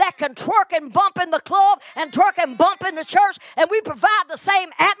generation that can twerk and bump in the club and twerk and bump in the church, and we provide the same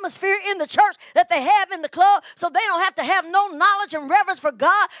atmosphere in the church that they have in the club, so they don't have to have no knowledge and reverence for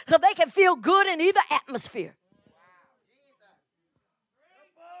God, so they can feel good in either atmosphere.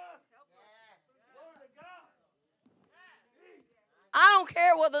 I don't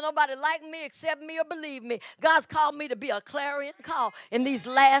care whether nobody like me, accept me, or believe me. God's called me to be a clarion call in these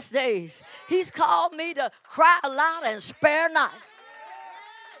last days. He's called me to cry aloud and spare not.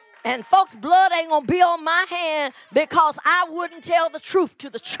 And folks' blood ain't going to be on my hand because I wouldn't tell the truth to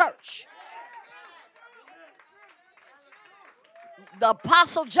the church. The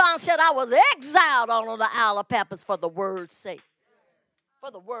Apostle John said, I was exiled on the Isle of Patmos for the word's sake.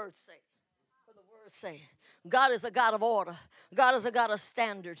 For the word's sake. For the word's sake. God is a God of order. God is a God of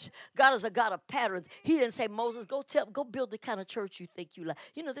standards. God is a God of patterns. He didn't say, Moses, go build the kind of church you think you like.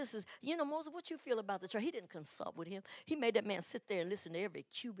 Moses, what you feel about the church? He didn't consult with him. He made that man sit there and listen to every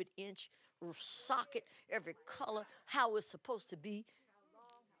cubic inch, socket, every color, how it's supposed to be.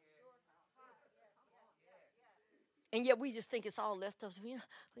 And yet we just think it's all left up.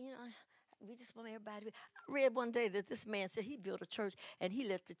 We just want everybody. I read one day that this man said he built a church and he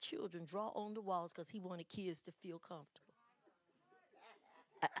let the children draw on the walls because he wanted kids to feel comfortable.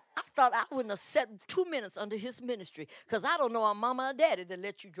 I thought I wouldn't have sat 2 minutes under his ministry because I don't know our mama or daddy to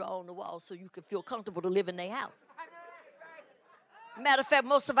let you draw on the wall so you can feel comfortable to live in their house. Matter of fact,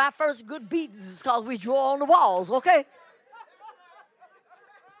 most of our first good beats is because we draw on the walls, okay?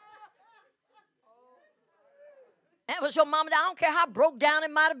 That was your mama. I don't care how broke down it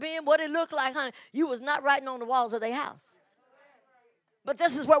might have been, what it looked like, honey. You was not writing on the walls of their house. But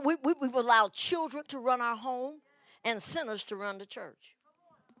this is where we've allowed children to run our home and sinners to run the church.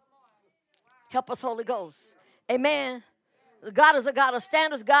 Help us, Holy Ghost. Amen. God is a God of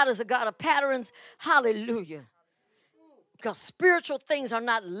standards. God is a God of patterns. Hallelujah. Because spiritual things are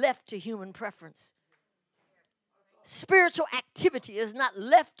not left to human preference. Spiritual activity is not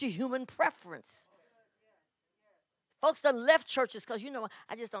left to human preference. Folks done left churches because,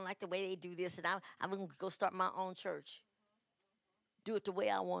 I just don't like the way they do this, and I'm going to go start my own church. Do it the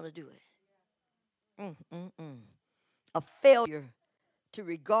way I want to do it. A failure to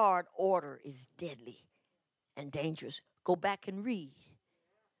regard order is deadly and dangerous. Go back and read.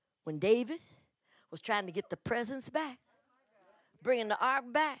 When David was trying to get the presence back, bringing the ark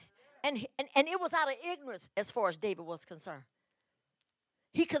back, and it was out of ignorance as far as David was concerned.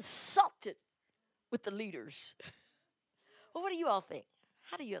 He consulted with the leaders. Well, what do you all think?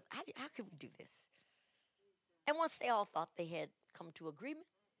 How can we do this? And once they all thought they had come to agreement,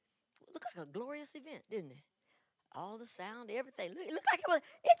 it looked like a glorious event, didn't it? All the sound, everything. It looked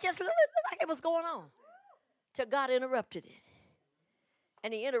like it was going on. Till God interrupted it.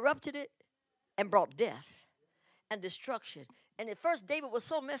 And he interrupted it and brought death and destruction. And at first David was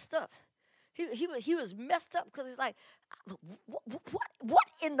so messed up. He was messed up because he's like, what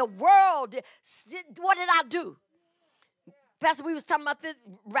in the world? What did I do? Pastor, we was talking about this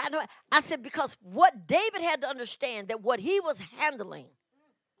right now. I said, because what David had to understand, that what he was handling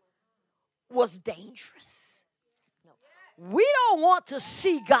was dangerous. No. We don't want to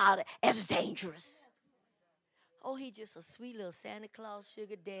see God as dangerous. Oh, he's just a sweet little Santa Claus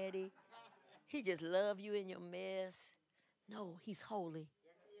sugar daddy. He just love you in your mess. No, he's holy.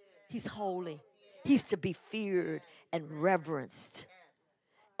 He's holy. He's to be feared and reverenced.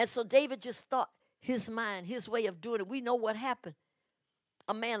 And so David just thought, his mind, his way of doing it. We know what happened.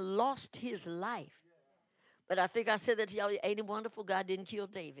 A man lost his life. But I think I said that to y'all. Ain't it wonderful God didn't kill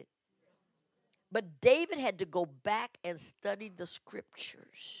David? But David had to go back and study the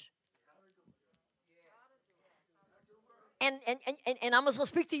scriptures. And I'm going to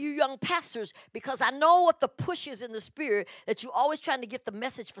speak to you young pastors because I know what the push is in the spirit, that you're always trying to get the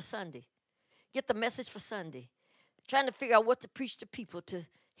message for Sunday. Get the message for Sunday. Trying to figure out what to preach to people to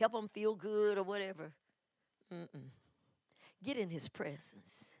help them feel good or whatever. Get in his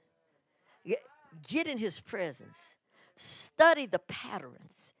presence. Get in his presence. Study the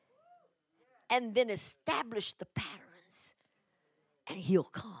patterns. And then establish the patterns. And he'll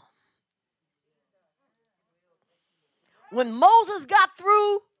come. When Moses got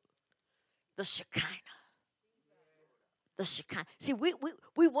through, the Shekinah. The Shekinah. See,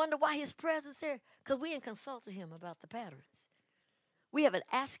 we wonder why his presence there. Because we ain't consulted him about the patterns. We haven't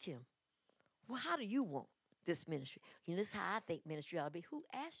asked him, well, how do you want this ministry? This is how I think ministry ought to be. Who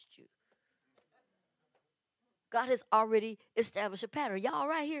asked you? God has already established a pattern. Y'all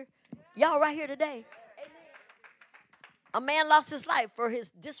right here? Y'all right here today? A man lost his life for his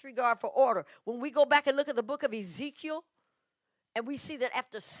disregard for order. When we go back and look at the book of Ezekiel, and we see that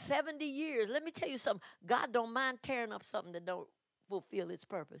after 70 years, let me tell you something. God don't mind tearing up something that don't fulfill its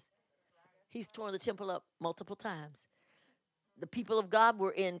purpose. He's torn the temple up multiple times. The people of God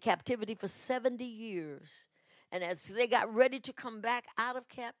were in captivity for 70 years. And as they got ready to come back out of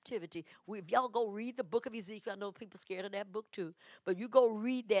captivity, if y'all go read the book of Ezekiel, I know people scared of that book too, but you go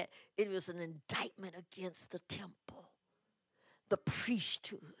read that, it was an indictment against the temple, the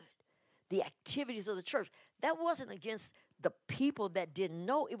priesthood, the activities of the church. That wasn't against the people that didn't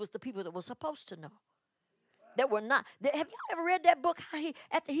know. It was the people that were supposed to know. That were not. Have y'all ever read that book? How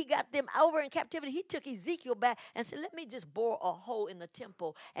after he got them over in captivity, he took Ezekiel back and said, let me just bore a hole in the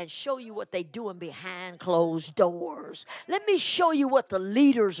temple and show you what they're doing behind closed doors. Let me show you what the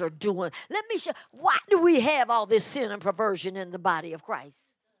leaders are doing. Let me show. Why do we have all this sin and perversion in the body of Christ?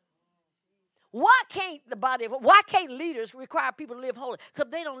 Why can't leaders require people to live holy?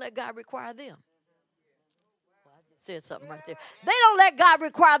 Because they don't let God require them. Well, I just said something right there. They don't let God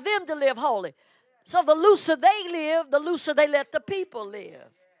require them to live holy. So the looser they live, the looser they let the people live.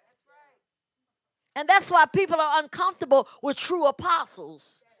 And that's why people are uncomfortable with true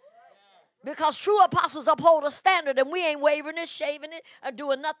apostles. Because true apostles uphold a standard, and we ain't wavering it, shaving it, or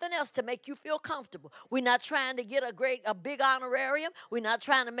doing nothing else to make you feel comfortable. We're not trying to get a big honorarium. We're not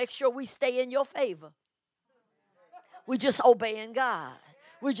trying to make sure we stay in your favor. We're just obeying God.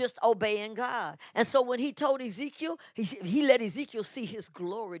 We're just obeying God. And so when he told Ezekiel, he let Ezekiel see his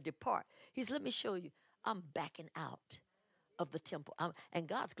glory depart. He said, let me show you. I'm backing out of the temple. And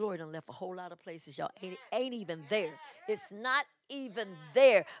God's glory done left a whole lot of places, y'all. Ain't even there. It's not even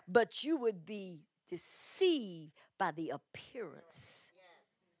there. But you would be deceived by the appearance.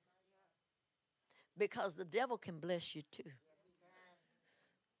 Because the devil can bless you too.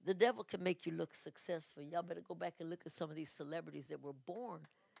 The devil can make you look successful. Y'all better go back and look at some of these celebrities that were born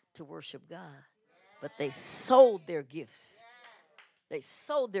to worship God. But they sold their gifts. They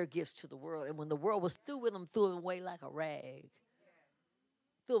sold their gifts to the world. And when the world was through with them, threw them away like a rag.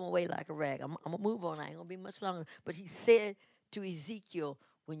 Threw them away like a rag. I'm going to move on. I ain't going to be much longer. But he said to Ezekiel,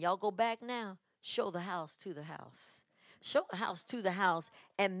 when y'all go back now, show the house to the house. Show the house to the house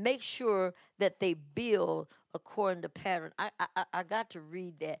and make sure that they build according to pattern. I got to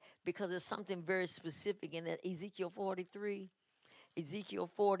read that because there's something very specific in that. Ezekiel 43. Ezekiel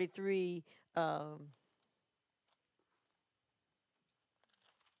 43.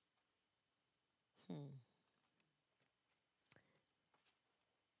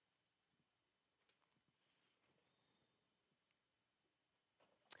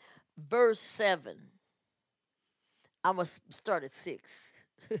 Verse 7. I'm going to start at 6.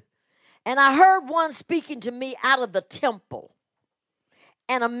 And I heard one speaking to me out of the temple.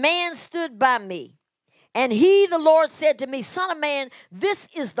 And a man stood by me. And he, the Lord, said to me, Son of man, this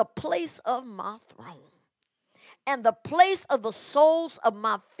is the place of my throne, and the place of the soles of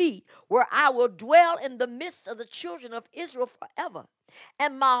my feet, where I will dwell in the midst of the children of Israel forever.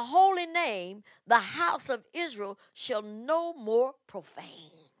 And my holy name, the house of Israel, shall no more profane.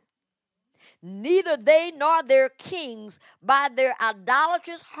 Neither they nor their kings by their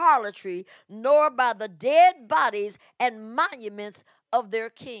idolatrous harlotry, nor by the dead bodies and monuments of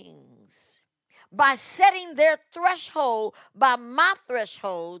their kings, by setting their threshold by my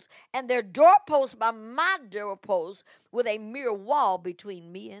thresholds, and their doorposts by my doorposts, with a mere wall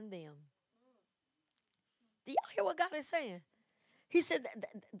between me and them. Do y'all hear what God is saying? He said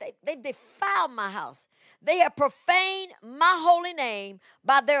they defiled my house. They have profaned my holy name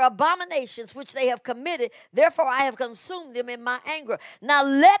by their abominations which they have committed. Therefore I have consumed them in my anger. Now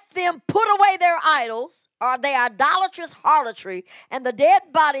let them put away their idols, or their idolatrous harlotry, and the dead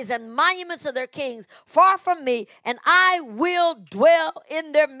bodies and monuments of their kings far from me, and I will dwell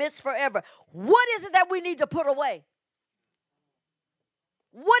in their midst forever. What is it that we need to put away?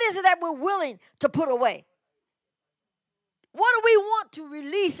 What is it that we're willing to put away? What do we want to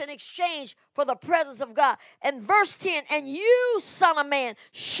release in exchange for the presence of God? And verse 10, and you, son of man,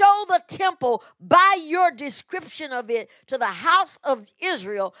 show the temple by your description of it to the house of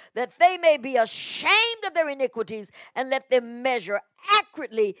Israel, that they may be ashamed of their iniquities, and let them measure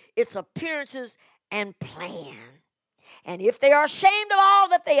accurately its appearances and plan. And if they are ashamed of all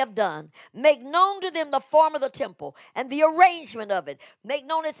that they have done, make known to them the form of the temple and the arrangement of it. Make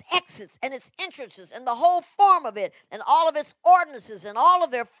known its exits and its entrances and the whole form of it and all of its ordinances and all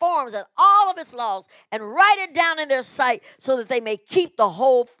of their forms and all of its laws, and write it down in their sight, so that they may keep the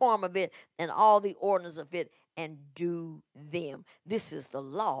whole form of it and all the ordinance of it and do them. This is the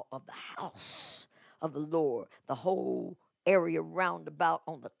law of the house of the Lord, the whole area round about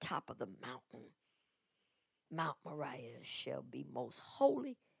on the top of the mountain. Mount Moriah shall be most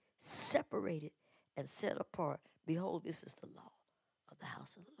holy, separated, and set apart. Behold, this is the law of the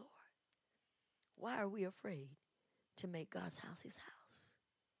house of the Lord. Why are we afraid to make God's house his house?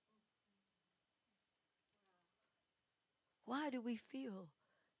 Why do we feel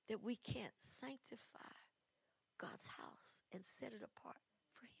that we can't sanctify God's house and set it apart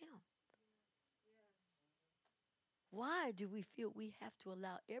for him? Why do we feel we have to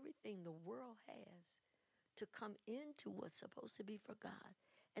allow everything the world has to come into what's supposed to be for God,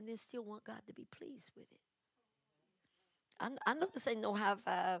 and then still want God to be pleased with it? I know this ain't no high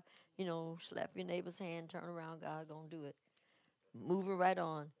five, slap your neighbor's hand, turn around, God gonna do it. Moving right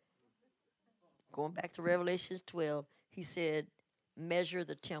on. Going back to Revelation 12, he said, measure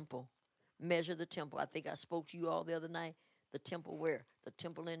the temple. Measure the temple. I think I spoke to you all the other night. The temple where? The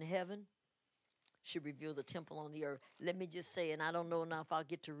temple in heaven should reveal the temple on the earth. Let me just say, and I don't know now if I'll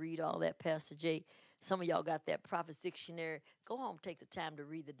get to read all that, Pastor Jake. Some of y'all got that Prophet's Dictionary. Go home, take the time to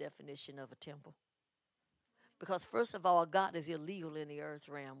read the definition of a temple. Because first of all, God is illegal in the earth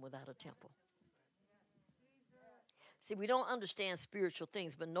realm without a temple. See, we don't understand spiritual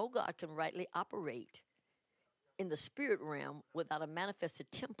things, but no God can rightly operate in the spirit realm without a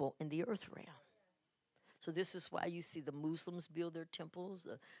manifested temple in the earth realm. So this is why you see the Muslims build their temples,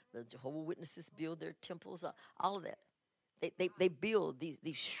 the Jehovah's Witnesses build their temples, all of that. They build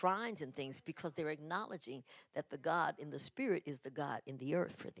these shrines and things because they're acknowledging that the God in the spirit is the God in the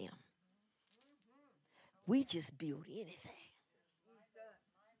earth for them. We just build anything.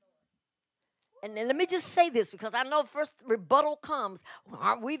 And then let me just say this, because I know first rebuttal comes.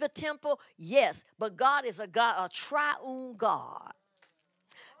 Aren't we the temple? Yes, but God is a God, a triune God.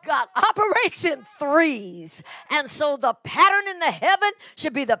 God operates in threes. And so the pattern in the heaven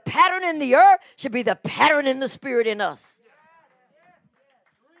should be the pattern in the earth, should be the pattern in the spirit in us.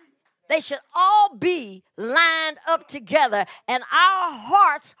 They should all be lined up together, and our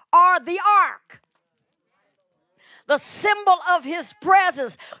hearts are the ark. The symbol of his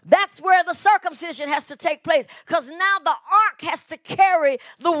presence. That's where the circumcision has to take place, because now the ark has to carry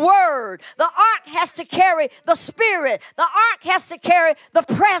the word. The ark has to carry the spirit. The ark has to carry the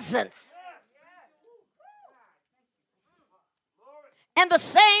presence. And the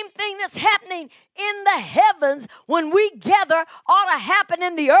same thing that's happening in the heavens when we gather ought to happen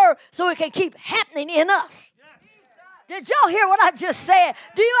in the earth so it can keep happening in us. Did y'all hear what I just said?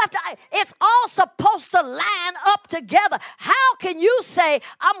 Do you have to? It's all supposed to line up together. How can you say,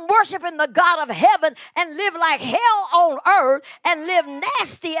 I'm worshiping the God of heaven and live like hell on earth and live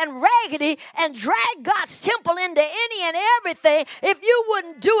nasty and raggedy and drag God's temple into any and everything if you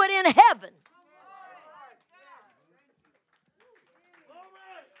wouldn't do it in heaven?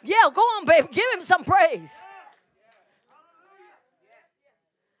 Yeah, go on, baby. Give him some praise.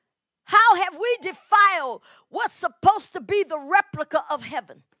 How have we defiled what's supposed to be the replica of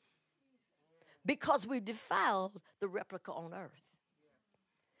heaven? Because we defiled the replica on earth.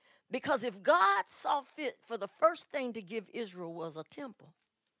 Because if God saw fit for the first thing to give Israel was a temple,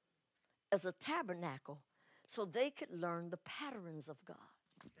 as a tabernacle, so they could learn the patterns of God.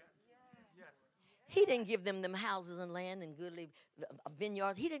 He didn't give them houses and land and goodly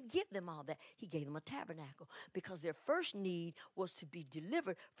vineyards. He didn't give them all that. He gave them a tabernacle because their first need was to be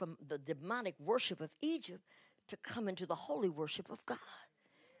delivered from the demonic worship of Egypt to come into the holy worship of God.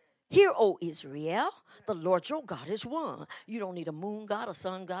 Hear, O Israel, the Lord your God is one. You don't need a moon god, a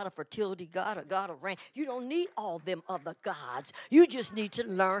sun god, a fertility god, a god of rain. You don't need all them other gods. You just need to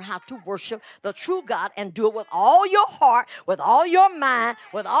learn how to worship the true God and do it with all your heart, with all your mind,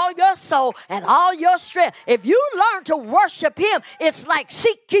 with all your soul, and all your strength. If you learn to worship him, it's like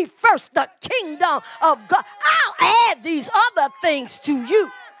seek ye first the kingdom of God. I'll add these other things to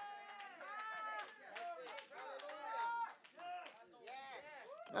you.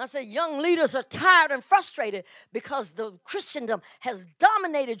 I say young leaders are tired and frustrated because the Christendom has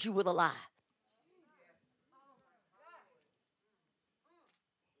dominated you with a lie.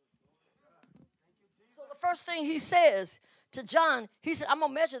 So the first thing he says to John, he said, I'm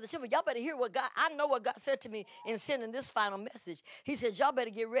going to measure the temple. Y'all better hear what God, I know what God said to me in sending this final message. He said, y'all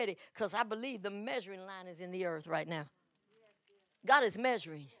better get ready because I believe the measuring line is in the earth right now. God is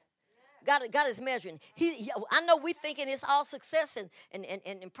measuring. God is measuring. I know we thinking it's all success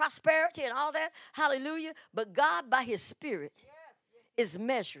and prosperity and all that. Hallelujah. But God, by his spirit, is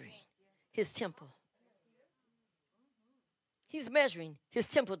measuring his temple. He's measuring his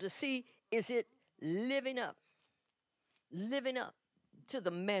temple to see, is it living up to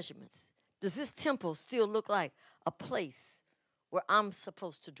the measurements? Does this temple still look like a place where I'm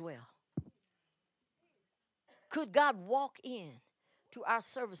supposed to dwell? Could God walk in to our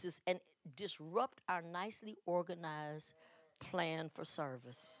services and disrupt our nicely organized plan for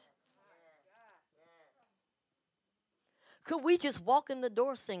service? Could we just walk in the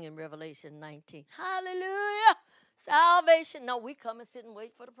door singing Revelation 19? Hallelujah! Salvation. No, we come and sit and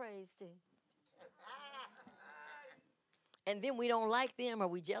wait for the praise team. And then we don't like them or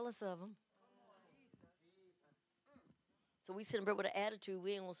we jealous of them. So we sit in with an attitude.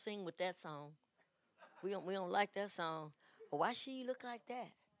 We ain't going to sing with that song. We don't like that song. Well, why she look like that?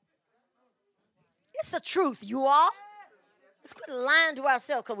 It's the truth, you all. Let's quit lying to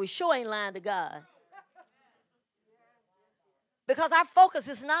ourselves because we sure ain't lying to God. Because our focus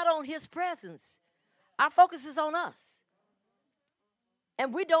is not on his presence. Our focus is on us.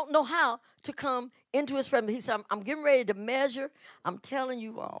 And we don't know how to come into his presence. He said, I'm getting ready to measure. I'm telling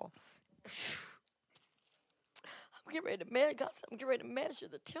you all. I'm getting ready to measure. God said, I'm getting ready to measure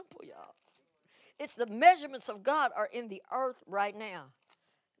the temple, y'all. It's the measurements of God are in the earth right now.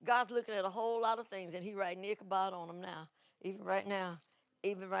 God's looking at a whole lot of things, and he writing Ichabod on them now. Even right now.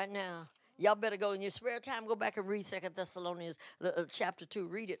 Y'all better go in your spare time, go back and read 2 Thessalonians chapter 2.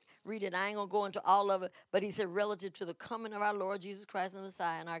 Read it. I ain't going to go into all of it, but he said relative to the coming of our Lord Jesus Christ and the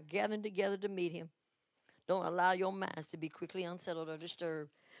Messiah and our gathering together to meet him. Don't allow your minds to be quickly unsettled or disturbed.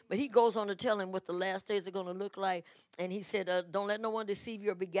 But he goes on to tell him what the last days are going to look like. And he said, don't let no one deceive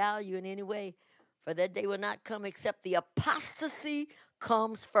you or beguile you in any way. For that day will not come except the apostasy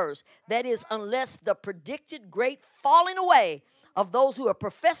comes first. That is, unless the predicted great falling away of those who are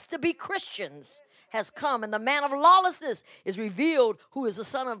professed to be Christians has come, and the man of lawlessness is revealed, who is the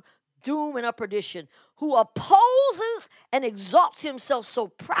son of doom and of perdition, who opposes and exalts himself so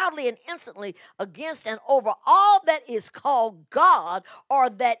proudly and instantly against and over all that is called God or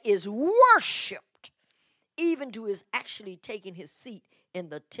that is worshipped, even to his actually taking his seat in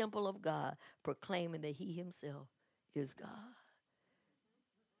the temple of God, proclaiming that he himself is God.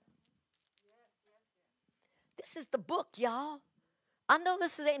 This is the book, y'all. I know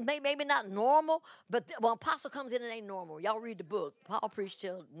this is maybe not normal, but when Apostle comes in, it ain't normal. Y'all read the book. Paul preached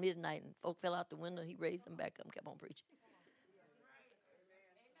till midnight, and folk fell out the window. He raised them back up and kept on preaching.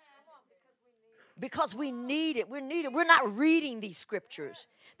 Because we need it. We need it. We're not reading these scriptures.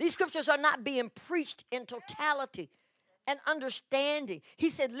 These scriptures are not being preached in totality and understanding. He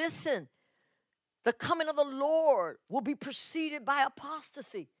said, listen, the coming of the Lord will be preceded by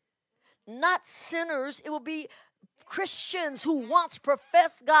apostasy. Not sinners. It will be Christians who once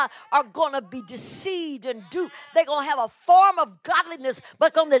professed God are going to be deceived and duped. They're going to have a form of godliness,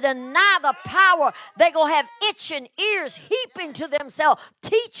 but going to deny the power. They're going to have itching ears heaping to themselves.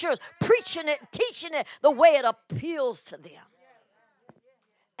 Teachers preaching it, teaching it the way it appeals to them.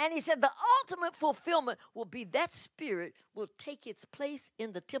 And he said the ultimate fulfillment will be that spirit will take its place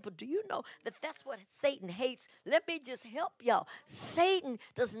in the temple. Do you know that that's what Satan hates? Let me just help y'all. Satan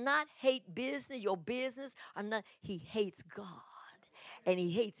does not hate business, your business, or not. He hates God. And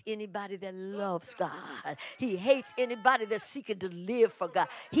he hates anybody that loves God. He hates anybody that's seeking to live for God.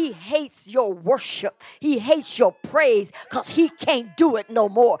 He hates your worship. He hates your praise because he can't do it no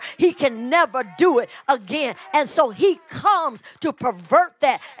more. He can never do it again. And so he comes to pervert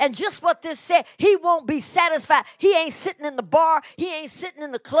that. And just what this said, he won't be satisfied. He ain't sitting in the bar. He ain't sitting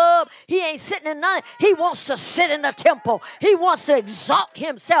in the club. He ain't sitting in nothing. He wants to sit in the temple. He wants to exalt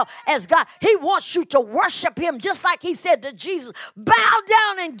himself as God. He wants you to worship him just like he said to Jesus, bow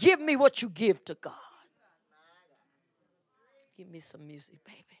down and give me what you give to God. Give me some music,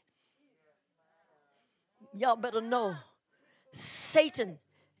 baby. Y'all better know Satan,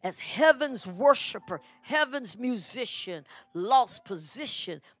 as heaven's worshiper, heaven's musician, lost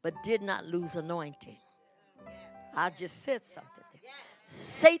position, but did not lose anointing. I just said something there.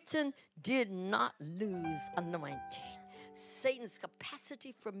 Satan did not lose anointing. Satan's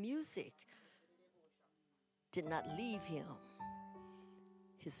capacity for music did not leave him.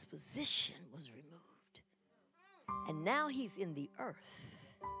 His position was removed. And now he's in the earth,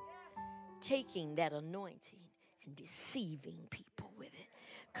 taking that anointing and deceiving people with it.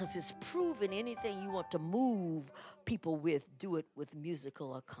 Because it's proven anything you want to move people with, do it with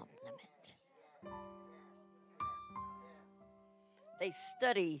musical accompaniment. They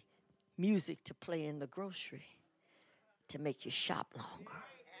study music to play in the grocery to make you shop longer.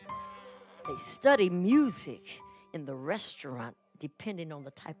 They study music in the restaurant depending on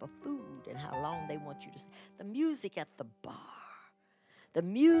the type of food and how long they want you to stay. The music at the bar, the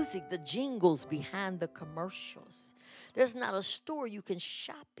music, the jingles behind the commercials. There's not a store you can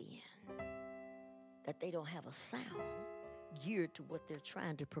shop in that they don't have a sound geared to what they're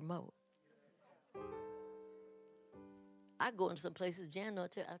trying to promote. I go into some places, Jan, I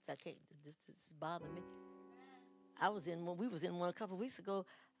said, I can't, this is bothering me. We was in one a couple of weeks ago.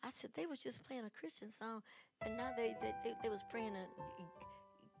 I said, they was just playing a Christian song, and now they was praying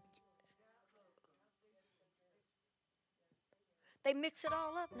they mix it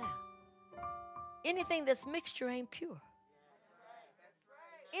all up now. Anything that's mixture ain't pure.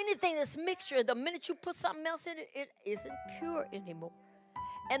 Anything that's mixture, the minute you put something else in it, it isn't pure anymore.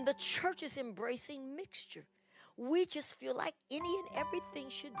 And the church is embracing mixture. We just feel like any and everything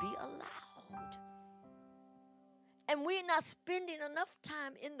should be allowed. And we're not spending enough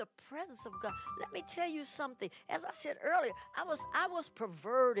time in the presence of God. Let me tell you something. As I said earlier, I was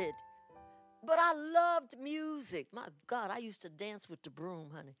perverted, but I loved music. My God, I used to dance with the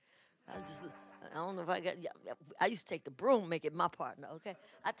broom, honey. I don't know if I used to take the broom, make it my partner, okay?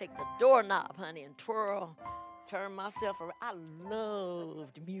 I take the doorknob, honey, and twirl, turn myself around. I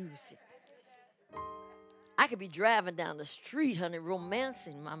loved music. I could be driving down the street, honey,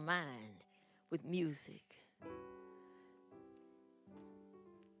 romancing my mind with music.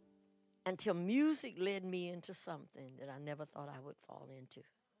 Until music led me into something that I never thought I would fall into.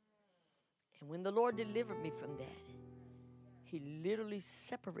 And when the Lord delivered me from that, He literally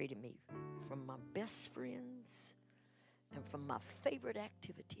separated me from my best friends and from my favorite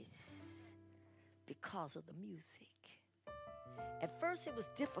activities because of the music. At first it was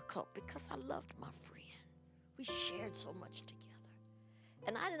difficult because I loved my friend. We shared so much together.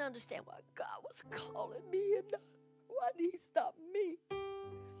 And I didn't understand why God was calling me and not, why did he stop me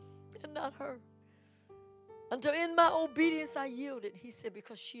and not her? Until in my obedience I yielded. He said,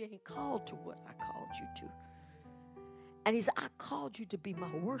 because she ain't called to what I called you to. And he said, I called you to be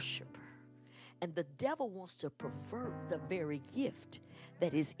my worshiper. And the devil wants to pervert the very gift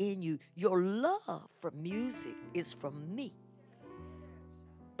that is in you. Your love for music is from me.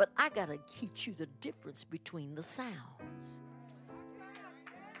 But I got to teach you the difference between the sounds.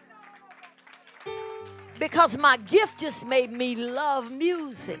 Because my gift just made me love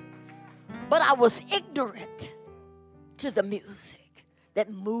music. But I was ignorant to the music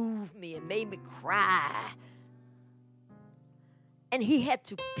that moved me and made me cry. And he had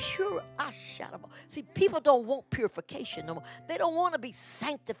to purify. See, people don't want purification no more. They don't want to be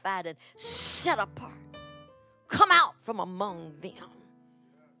sanctified and set apart. Come out from among them.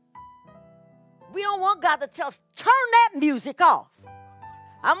 We don't want God to tell us, turn that music off.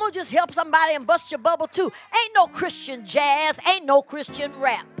 I'm going to just help somebody and bust your bubble too. Ain't no Christian jazz. Ain't no Christian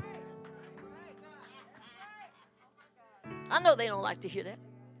rap. I know they don't like to hear that.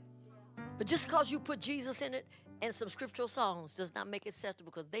 But just because you put Jesus in it and some scriptural songs does not make it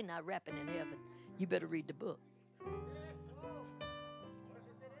acceptable, because they're not rapping in heaven. You better read the book.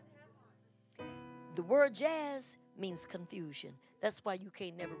 The word jazz means confusion. That's why you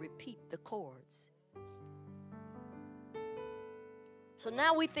can't never repeat the chords. So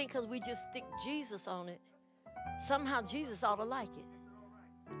now we think because we just stick Jesus on it, somehow Jesus ought to like it.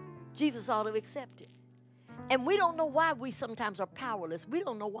 Jesus ought to accept it. And we don't know why we sometimes are powerless. We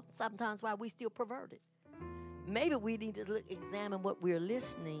don't know sometimes why we still perverted. Maybe we need to examine what we're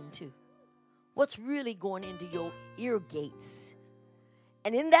listening to. What's really going into your ear gates.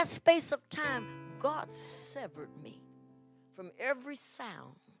 And in that space of time, God severed me from every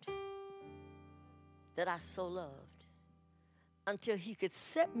sound that I so loved, until he could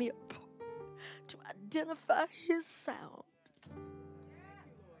set me apart to identify his sound.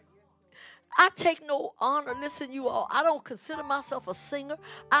 I take no honor. Listen, you all, I don't consider myself a singer.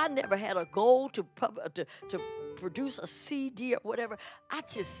 I never had a goal to produce a CD or whatever. I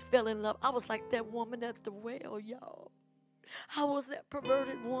just fell in love. I was like that woman at the well, y'all. I was that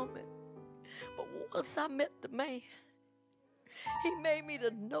perverted woman. But once I met the man, he made me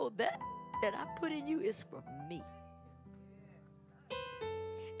to know that I put in you is for me.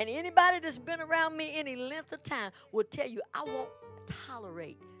 And anybody that's been around me any length of time will tell you I won't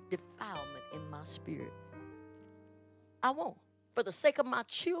tolerate defilement in my spirit. I won't. For the sake of my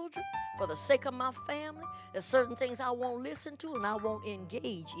children, for the sake of my family, there's certain things I won't listen to and I won't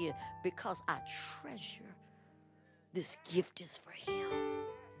engage in, because I treasure this gift is for him.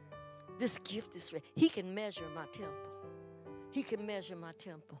 This gift is for him. He can measure my temple. He can measure my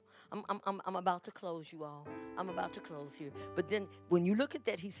temple. I'm about to close, you all. I'm about to close here. But then when you look at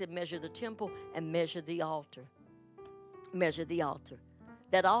that, he said measure the temple and measure the altar. Measure the altar.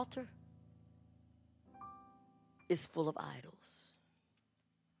 That altar is full of idols.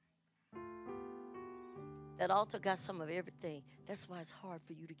 That altar got some of everything. That's why it's hard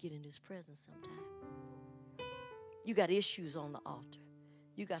for you to get in his presence sometimes. You got issues on the altar.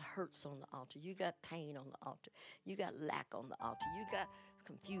 You got hurts on the altar. You got pain on the altar. You got lack on the altar. You got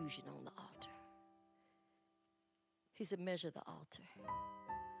confusion on the altar. He said, measure the altar.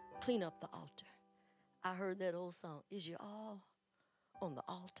 Clean up the altar. I heard that old song, is your all on the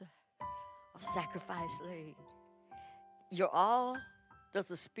altar of sacrifice laid? Your all does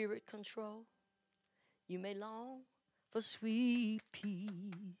the Spirit control? You may long for sweet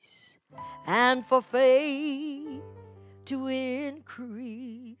peace and for faith to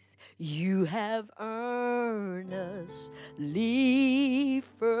increase. You have earnestly,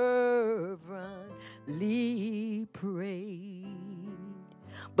 fervently prayed,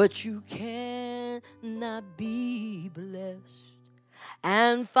 but you cannot be blessed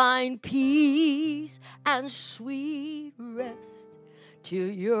and find peace and sweet rest till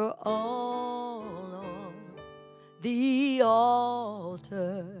you're all on the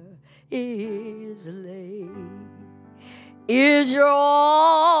altar is laid. Is your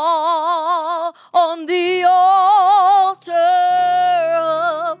all on the altar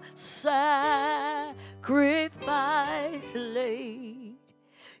of sacrifice laid?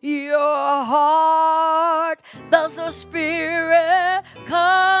 Your heart does the Spirit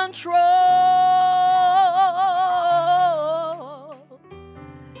control?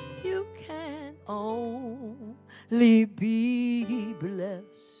 You can only be blessed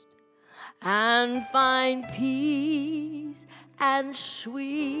and find peace and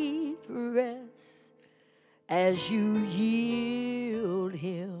sweet rest as you yield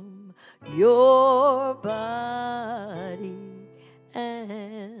him your body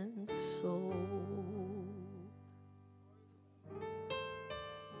and soul.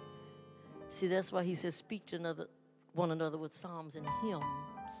 See, that's why he says, speak to one another with psalms and hymns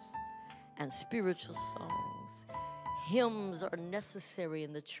and spiritual songs. Hymns are necessary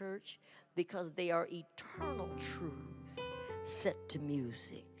in the church because they are eternal truths set to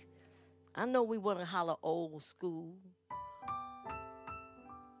music. I know we want to holler old school,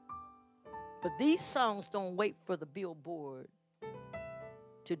 but these songs don't wait for the billboard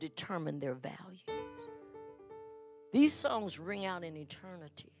to determine their values. These songs ring out in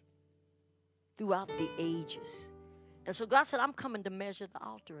eternity throughout the ages. And so God said, I'm coming to measure the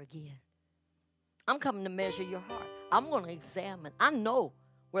altar again. I'm coming to measure your heart. I'm going to examine. I know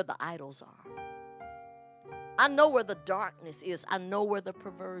where the idols are. I know where the darkness is. I know where the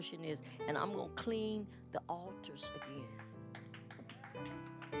perversion is. And I'm going to clean the altars again.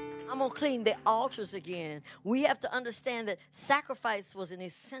 I'm going to clean the altars again. We have to understand that sacrifice was an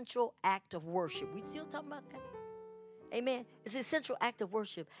essential act of worship. We still talking about that? Amen. It's an essential act of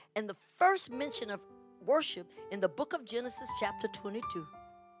worship. And the first mention of worship in the book of Genesis chapter 22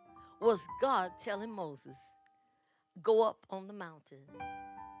 was God telling Moses, go up on the mountain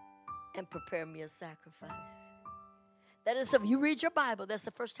and prepare me a sacrifice. That is, if you read your Bible, that's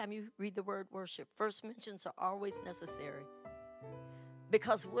the first time you read the word worship. First mentions are always necessary.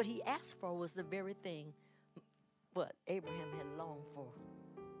 Because what he asked for was the very thing what Abraham had longed for.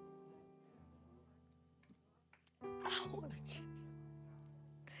 I want to choose.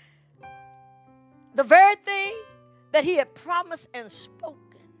 The very thing that he had promised and spoken.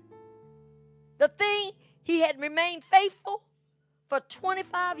 The thing he had remained faithful for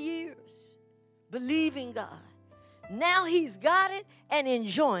 25 years, believing God. Now he's got it and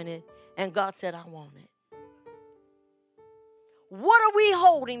enjoying it, and God said, I want it. What are we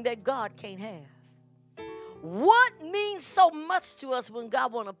holding that God can't have? What means so much to us when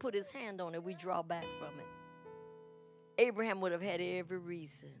God wants to put his hand on it, we draw back from it? Abraham would have had every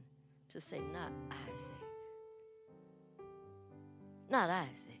reason to say, not Isaac. Not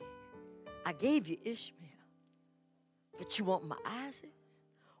Isaac. I gave you Ishmael, but you want my Isaac?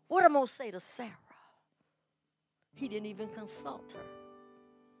 What am I going to say to Sarah? He didn't even consult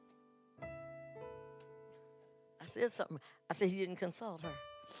her. I said something. I said he didn't consult her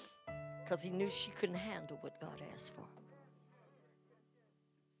because he knew she couldn't handle what God asked for.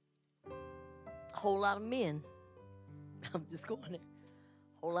 A whole lot of men, I'm just going there,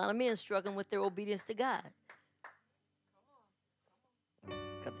 a whole lot of men struggling with their obedience to God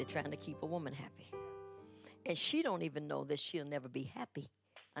because they're trying to keep a woman happy. And she don't even know that she'll never be happy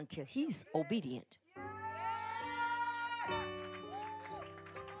until he's obedient.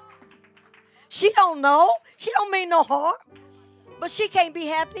 She don't know. She don't mean no harm. But she can't be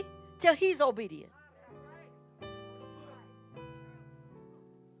happy till he's obedient.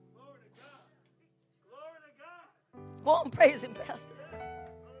 Go on, praise him, Pastor.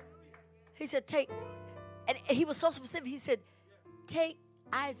 He said, and he was so specific. He said, take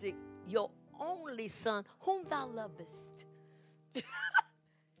Isaac, your only son, whom thou lovest.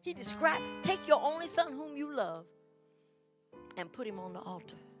 He described, take your only son whom you love and put him on the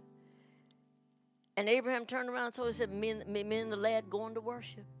altar. And Abraham turned around and told him, he said, me and the lad going to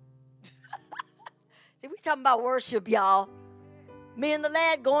worship. See, we talking about worship, y'all. Me and the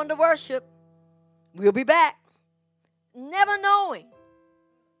lad going to worship. We'll be back. Never knowing.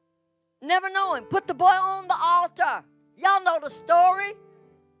 Put the boy on the altar. Y'all know the story.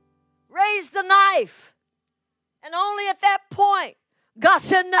 Raised the knife. And only at that point, God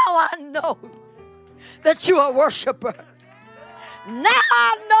said, now I know that you are a worshiper. Now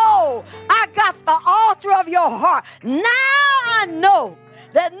I know I got the altar of your heart. Now I know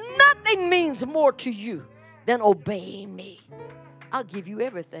that nothing means more to you than obeying me. I'll give you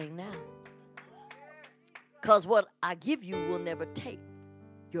everything now. Because what I give you will never take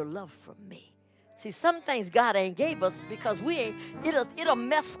your love from me. See, some things God ain't gave us because it'll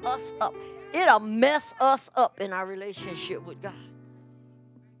mess us up. It'll mess us up in our relationship with God.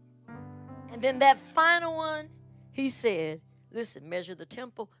 And then that final one, he said, listen, measure the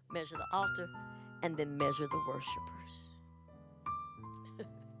temple, measure the altar, and then measure the worshipers.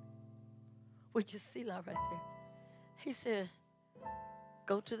 Would you see that right there? He said,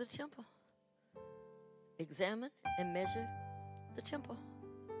 go to the temple. Examine and measure the temple.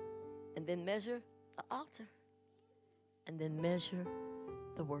 And then measure the altar. And then measure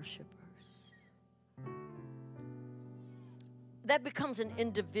the worshipers. That becomes an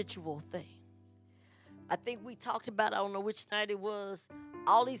individual thing. I think we talked about, I don't know which night it was,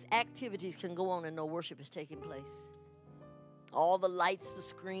 all these activities can go on and no worship is taking place. All the lights, the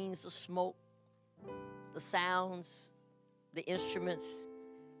screens, the smoke, the sounds, the instruments,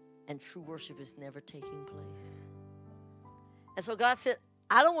 and true worship is never taking place. And so God said,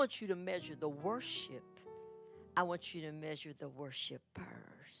 I don't want you to measure the worship. I want you to measure the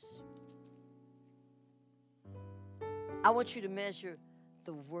worshipers. I want you to measure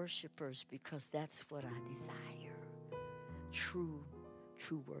the worshipers because that's what I desire. True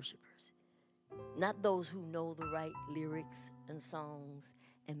worshipers. Not those who know the right lyrics and songs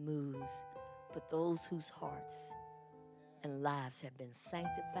and moves, but those whose hearts and lives have been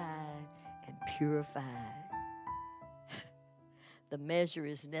sanctified and purified. The measure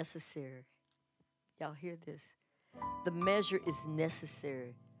is necessary. Y'all hear this? The measure is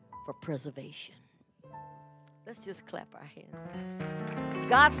necessary for preservation. Let's just clap our hands.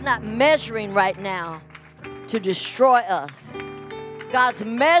 God's not measuring right now to destroy us. God's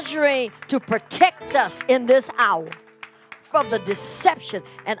measuring to protect us in this hour from the deception.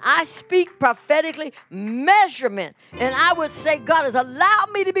 And I speak prophetically measurement. And I would say God has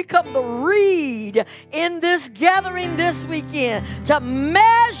allowed me to become the reed in this gathering this weekend to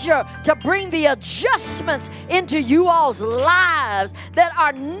measure, to bring the adjustments into you all's lives that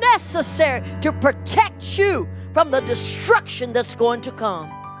are necessary to protect you from the destruction that's going to come.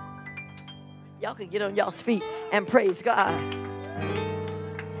 Y'all can get on y'all's feet and praise God.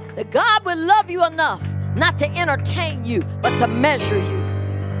 That God would love you enough not to entertain you, but to measure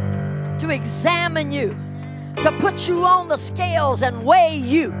you, to examine you, to put you on the scales and weigh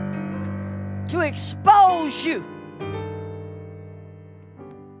you, to expose you,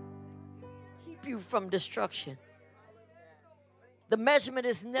 keep you from destruction. The measurement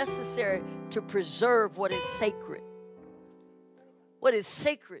is necessary to preserve what is sacred. What is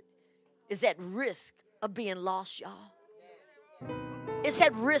sacred is at risk of being lost, y'all. It's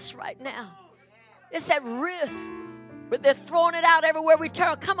at risk right now. It's at risk. But they're throwing it out everywhere we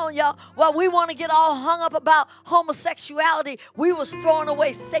turn. Come on, y'all. While we want to get all hung up about homosexuality, we was throwing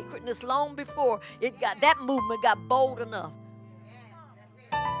away sacredness long before that movement got bold enough.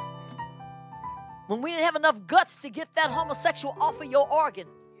 When we didn't have enough guts to get that homosexual off of your organ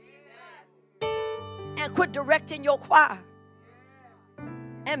and quit directing your choir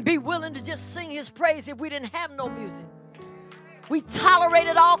and be willing to just sing his praise if we didn't have no music. We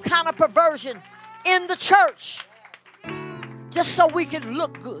tolerated all kind of perversion in the church just so we could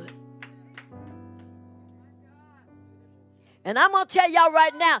look good. And I'm going to tell y'all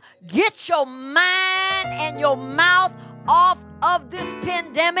right now, get your mind and your mouth off of this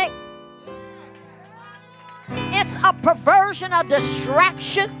pandemic. It's a perversion, a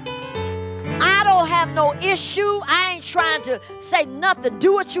distraction. I don't have no issue. I ain't trying to say nothing.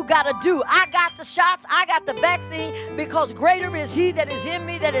 Do what you got to do. I got the shots. I got the vaccine because greater is he that is in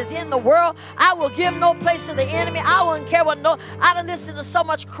me that is in the world. I will give no place to the enemy. I wouldn't care what I done listened to so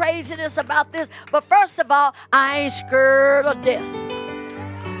much craziness about this. But first of all, I ain't scared of death.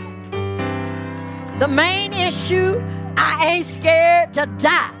 The main issue, I ain't scared to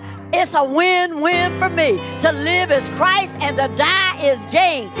die. It's a win-win for me. To live is Christ and to die is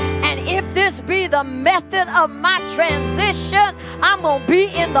gain. And if this be the method of my transition, I'm going to be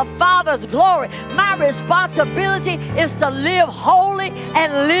in the Father's glory. My responsibility is to live holy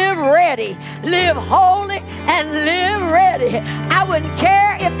and live ready. Live holy and live ready. I wouldn't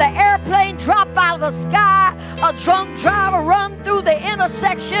care if the airplane dropped out of the sky, a drunk driver run through the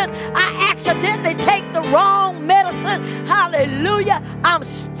intersection, I accidentally take the wrong medicine. Hallelujah. I'm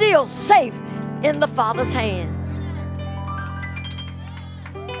still safe in the Father's hands.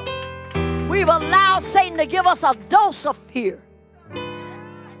 We've allowed Satan to give us a dose of fear.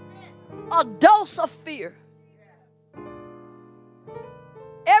 A dose of fear.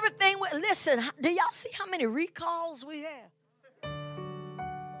 Everything, listen, do y'all see how many recalls we have?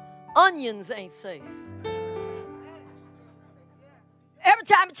 Onions ain't safe. Every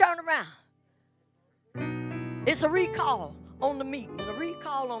time you turn around, it's a recall on the meat and a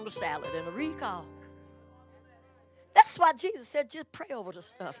recall on the salad and a recall. That's why Jesus said just pray over the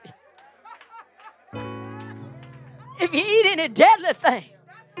stuff. If you eat any deadly thing,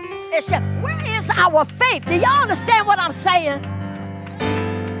 it shall. Where is our faith? Do y'all understand what I'm saying?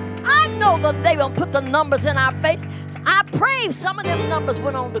 I know that they gonna put the numbers in our face. I pray some of them numbers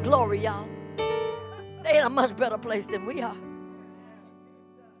went on to glory, y'all. They in a much better place than we are.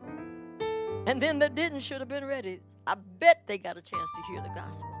 And then that didn't should have been ready. I bet they got a chance to hear the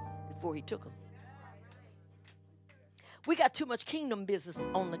gospel before he took them. We got too much kingdom business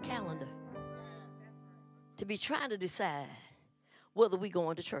on the calendar to be trying to decide whether we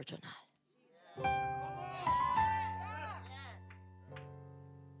going to church or not.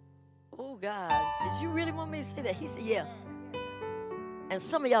 Oh, God, did you really want me to say that? He said, yeah. And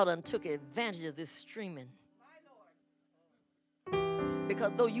some of y'all done took advantage of this streaming.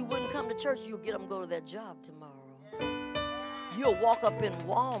 Because though you wouldn't come to church, you'll get them to go to that job tomorrow. You'll walk up in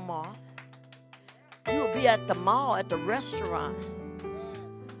Walmart. You'll be at the mall, at the restaurant.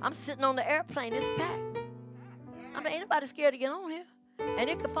 I'm sitting on the airplane, it's packed. I mean, ain't nobody scared to get on here. And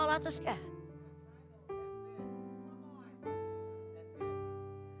it could fall out the sky.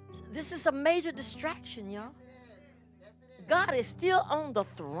 This is a major distraction, y'all. God is still on the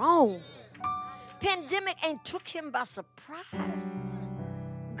throne. Pandemic ain't took him by surprise.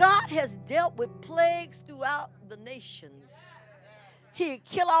 God has dealt with plagues throughout the nations. He'd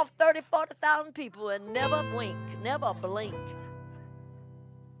kill off 30, 40,000 people and never blink, never blink.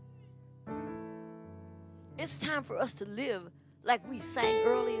 It's time for us to live like we sang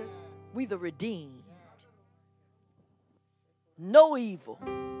earlier. We the redeemed. No evil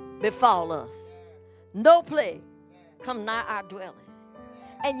befall us. No plague come nigh our dwelling.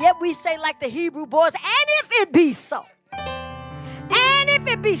 And yet we say like the Hebrew boys, and if it be so, and if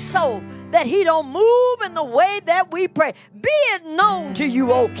it be so that he don't move in the way that we pray, be it known to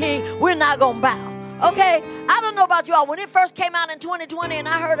you, O King, we're not going to bow. Okay? I don't know about you all. When it first came out in 2020 and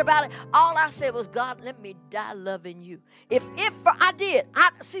I heard about it, all I said was, God, let me die loving you. If I did,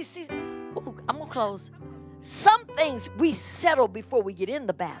 ooh, I'm going to close. Some things we settle before we get in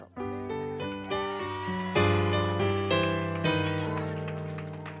the battle.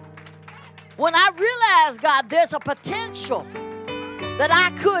 When I realized, God, there's a potential that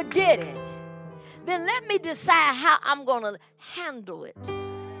I could get it, then let me decide how I'm going to handle it.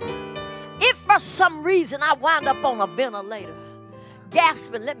 If for some reason I wind up on a ventilator,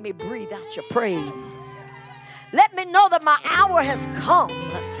 gasping, let me breathe out your praise. Let me know that my hour has come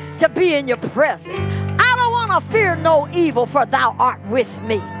to be in your presence. I don't want to fear no evil, for thou art with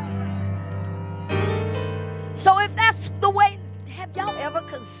me. So if that's the way, have y'all ever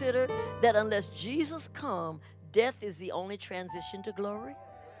considered that unless Jesus come, death is the only transition to glory?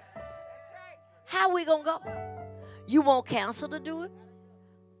 How are we going to go? You want cancer to do it?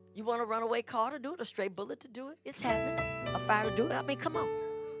 You want a runaway car to do it? A stray bullet to do it? It's happening. A fire to do it? I mean, come on.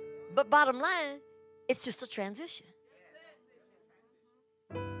 But bottom line, it's just a transition.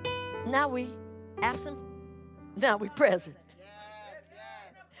 Now we absent. Now we present.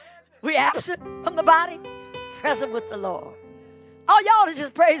 We absent from the body, present with the Lord. Oh, y'all ought to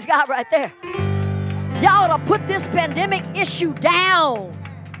just praise God right there. Y'all ought to put this pandemic issue down.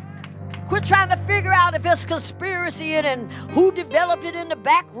 Quit trying to figure out if it's conspiracy and who developed it in the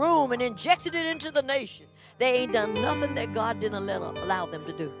back room and injected it into the nation. They ain't done nothing that God didn't allow them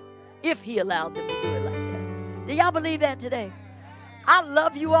to do, if he allowed them to do it like that. Do y'all believe that today? I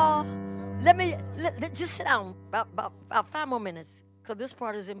love you all. Let just sit down about 5 more minutes, because this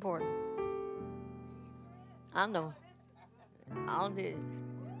part is important. I know. I'll do.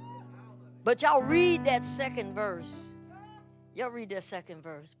 But y'all read that second verse. Y'all read that second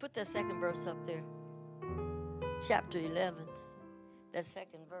verse. Put that second verse up there. Chapter 11. That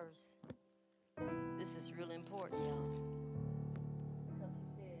second verse. This is really important, y'all. Because he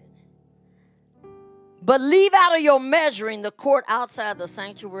said, but leave out of your measuring the court outside the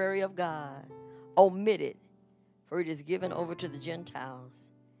sanctuary of God. Omit it, for it is given over to the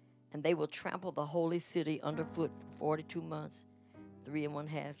Gentiles, and they will trample the holy city underfoot for 42 months,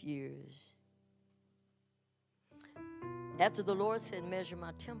 3.5 years. After the Lord said, measure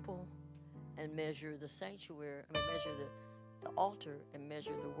my temple and measure the sanctuary, measure the altar and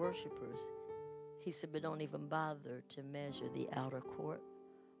measure the worshipers, he said, but don't even bother to measure the outer court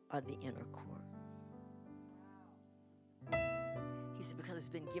or the inner court. He said, because it's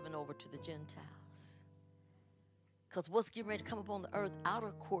been given over to the Gentiles. Because what's getting ready to come upon the earth,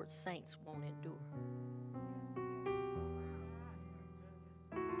 outer court saints won't endure.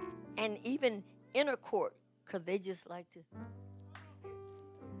 And even inner court, because they just like to.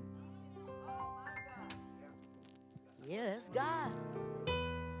 Yeah, that's God.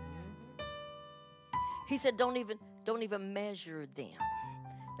 Mm-hmm. He said, don't even measure them.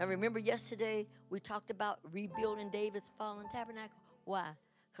 Now remember yesterday we talked about rebuilding David's fallen tabernacle. Why?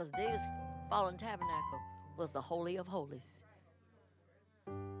 Because David's fallen tabernacle was the Holy of Holies.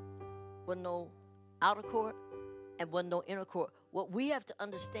 Wasn't no outer court and wasn't no inner court. What we have to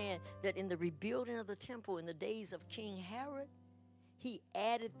understand that in the rebuilding of the temple in the days of King Herod, he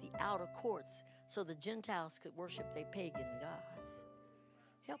added the outer courts so the Gentiles could worship their pagan gods.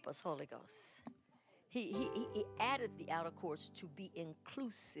 Help us, Holy Ghost. He added the outer courts to be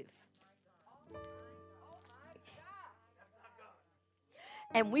inclusive.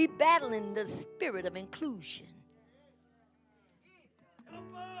 And we battling the spirit of inclusion.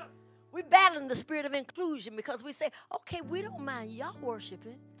 We're battling the spirit of inclusion because we say, okay, we don't mind y'all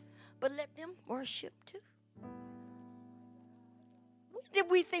worshiping, but let them worship too. We did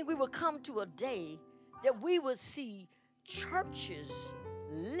we think we would come to a day that we would see churches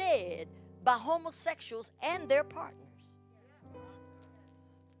led by homosexuals and their partners?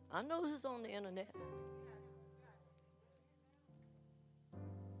 I know this is on the internet.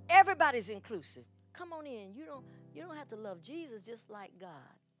 Everybody's inclusive. Come on in. You don't have to love Jesus just like God.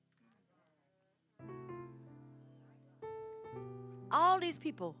 All these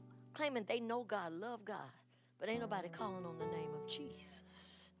people claiming they know God, love God, but ain't nobody calling on the name of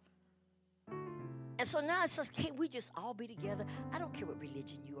Jesus. And so now it's just, can't we just all be together? I don't care what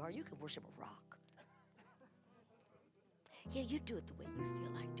religion you are. You can worship a rock. Yeah, you do it the way you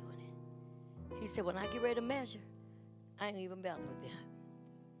feel like doing it. He said, when I get ready to measure, I ain't even bother with them.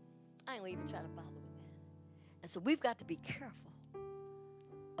 I ain't even try to bother with that. And so we've got to be careful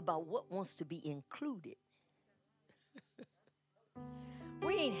about what wants to be included.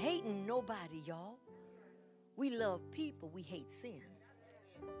 We ain't hating nobody, y'all. We love people, we hate sin.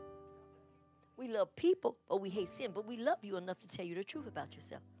 We love people, but we hate sin. But we love you enough to tell you the truth about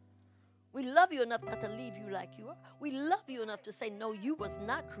yourself. We love you enough not to leave you like you are. We love you enough to say, no, you was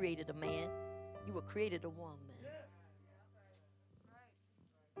not created a man. You were created a woman.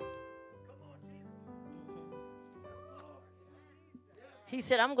 He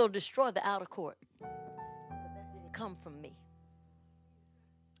said, I'm going to destroy the outer court. But that didn't come from me.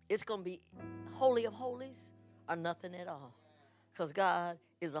 It's going to be holy of holies or nothing at all. Because God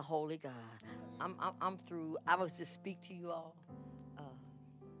is a holy God. I'm through. I was just speak to you all.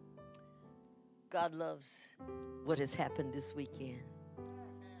 God loves what has happened this weekend.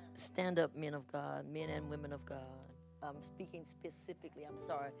 Stand up, men of God, men and women of God. I'm speaking specifically, I'm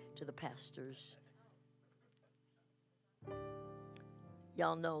sorry, to the pastors.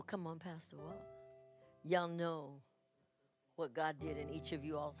 Y'all know, come on, Pastor Walt. Y'all know what God did in each of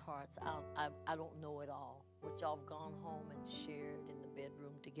you all's hearts. I don't know it all. What y'all have gone home and shared in the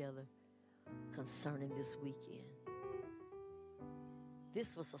bedroom together concerning this weekend.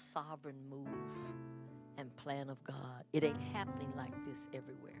 This was a sovereign move and plan of God. It ain't happening like this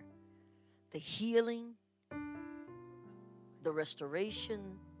everywhere. The healing, the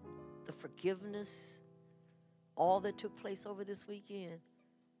restoration, the forgiveness, all that took place over this weekend,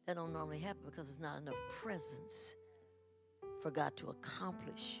 that don't normally happen because there's not enough presence for God to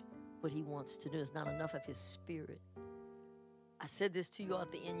accomplish what he wants to do. There's not enough of his spirit. I said this to you all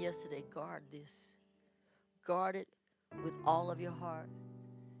at the end yesterday. Guard this. Guard it with all of your heart.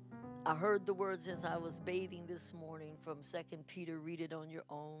 I heard the words as I was bathing this morning from 2 Peter. Read it on your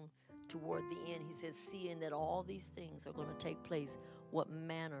own. Toward the end, he says, seeing that all these things are going to take place, what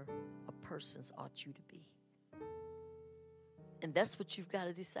manner of persons ought you to be? And that's what you've got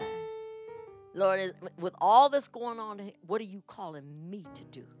to decide. Lord, with all that's going on, what are you calling me to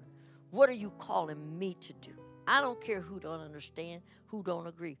do? What are you calling me to do? I don't care who don't understand, who don't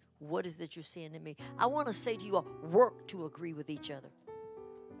agree. What is that you're saying to me? I want to say to you all, work to agree with each other.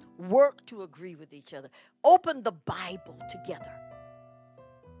 Work to agree with each other. Open the Bible together.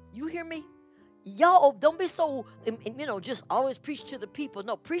 You hear me? Y'all, don't be so, just always preach to the people.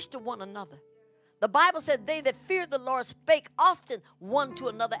 No, preach to one another. The Bible said they that feared the Lord spake often one to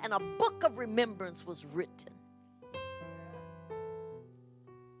another, and a book of remembrance was written.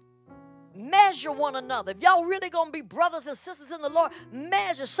 Measure one another. If y'all really going to be brothers and sisters in the Lord,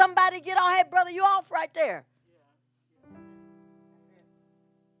 measure. Somebody get off. Hey, brother, you off right there.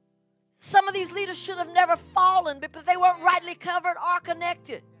 Some of these leaders should have never fallen because they weren't rightly covered or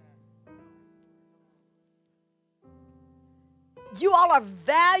connected. You all are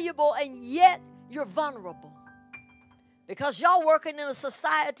valuable, and yet you're vulnerable. Because y'all working in a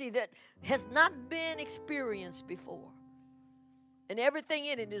society that has not been experienced before. And everything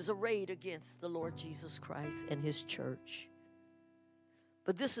in it is arrayed against the Lord Jesus Christ and his church.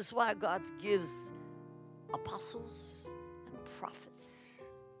 But this is why God gives apostles and prophets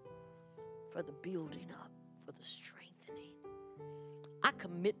for the building up, for the strengthening. I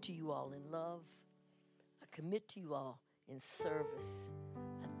commit to you all in love. I commit to you all in service.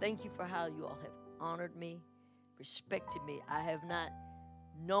 I thank you for how you all have honored me, respected me. I have not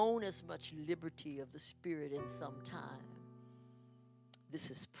known as much liberty of the Spirit in some time. This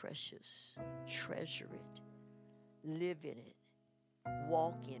is precious. Treasure it. Live in it.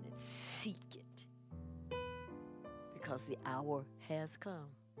 Walk in it. Seek it. Because the hour has come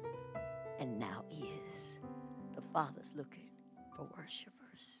and now is. The Father's looking for worshipers.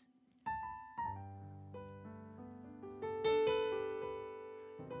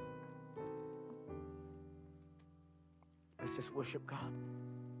 Let's just worship God.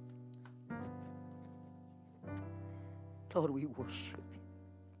 Lord, we worship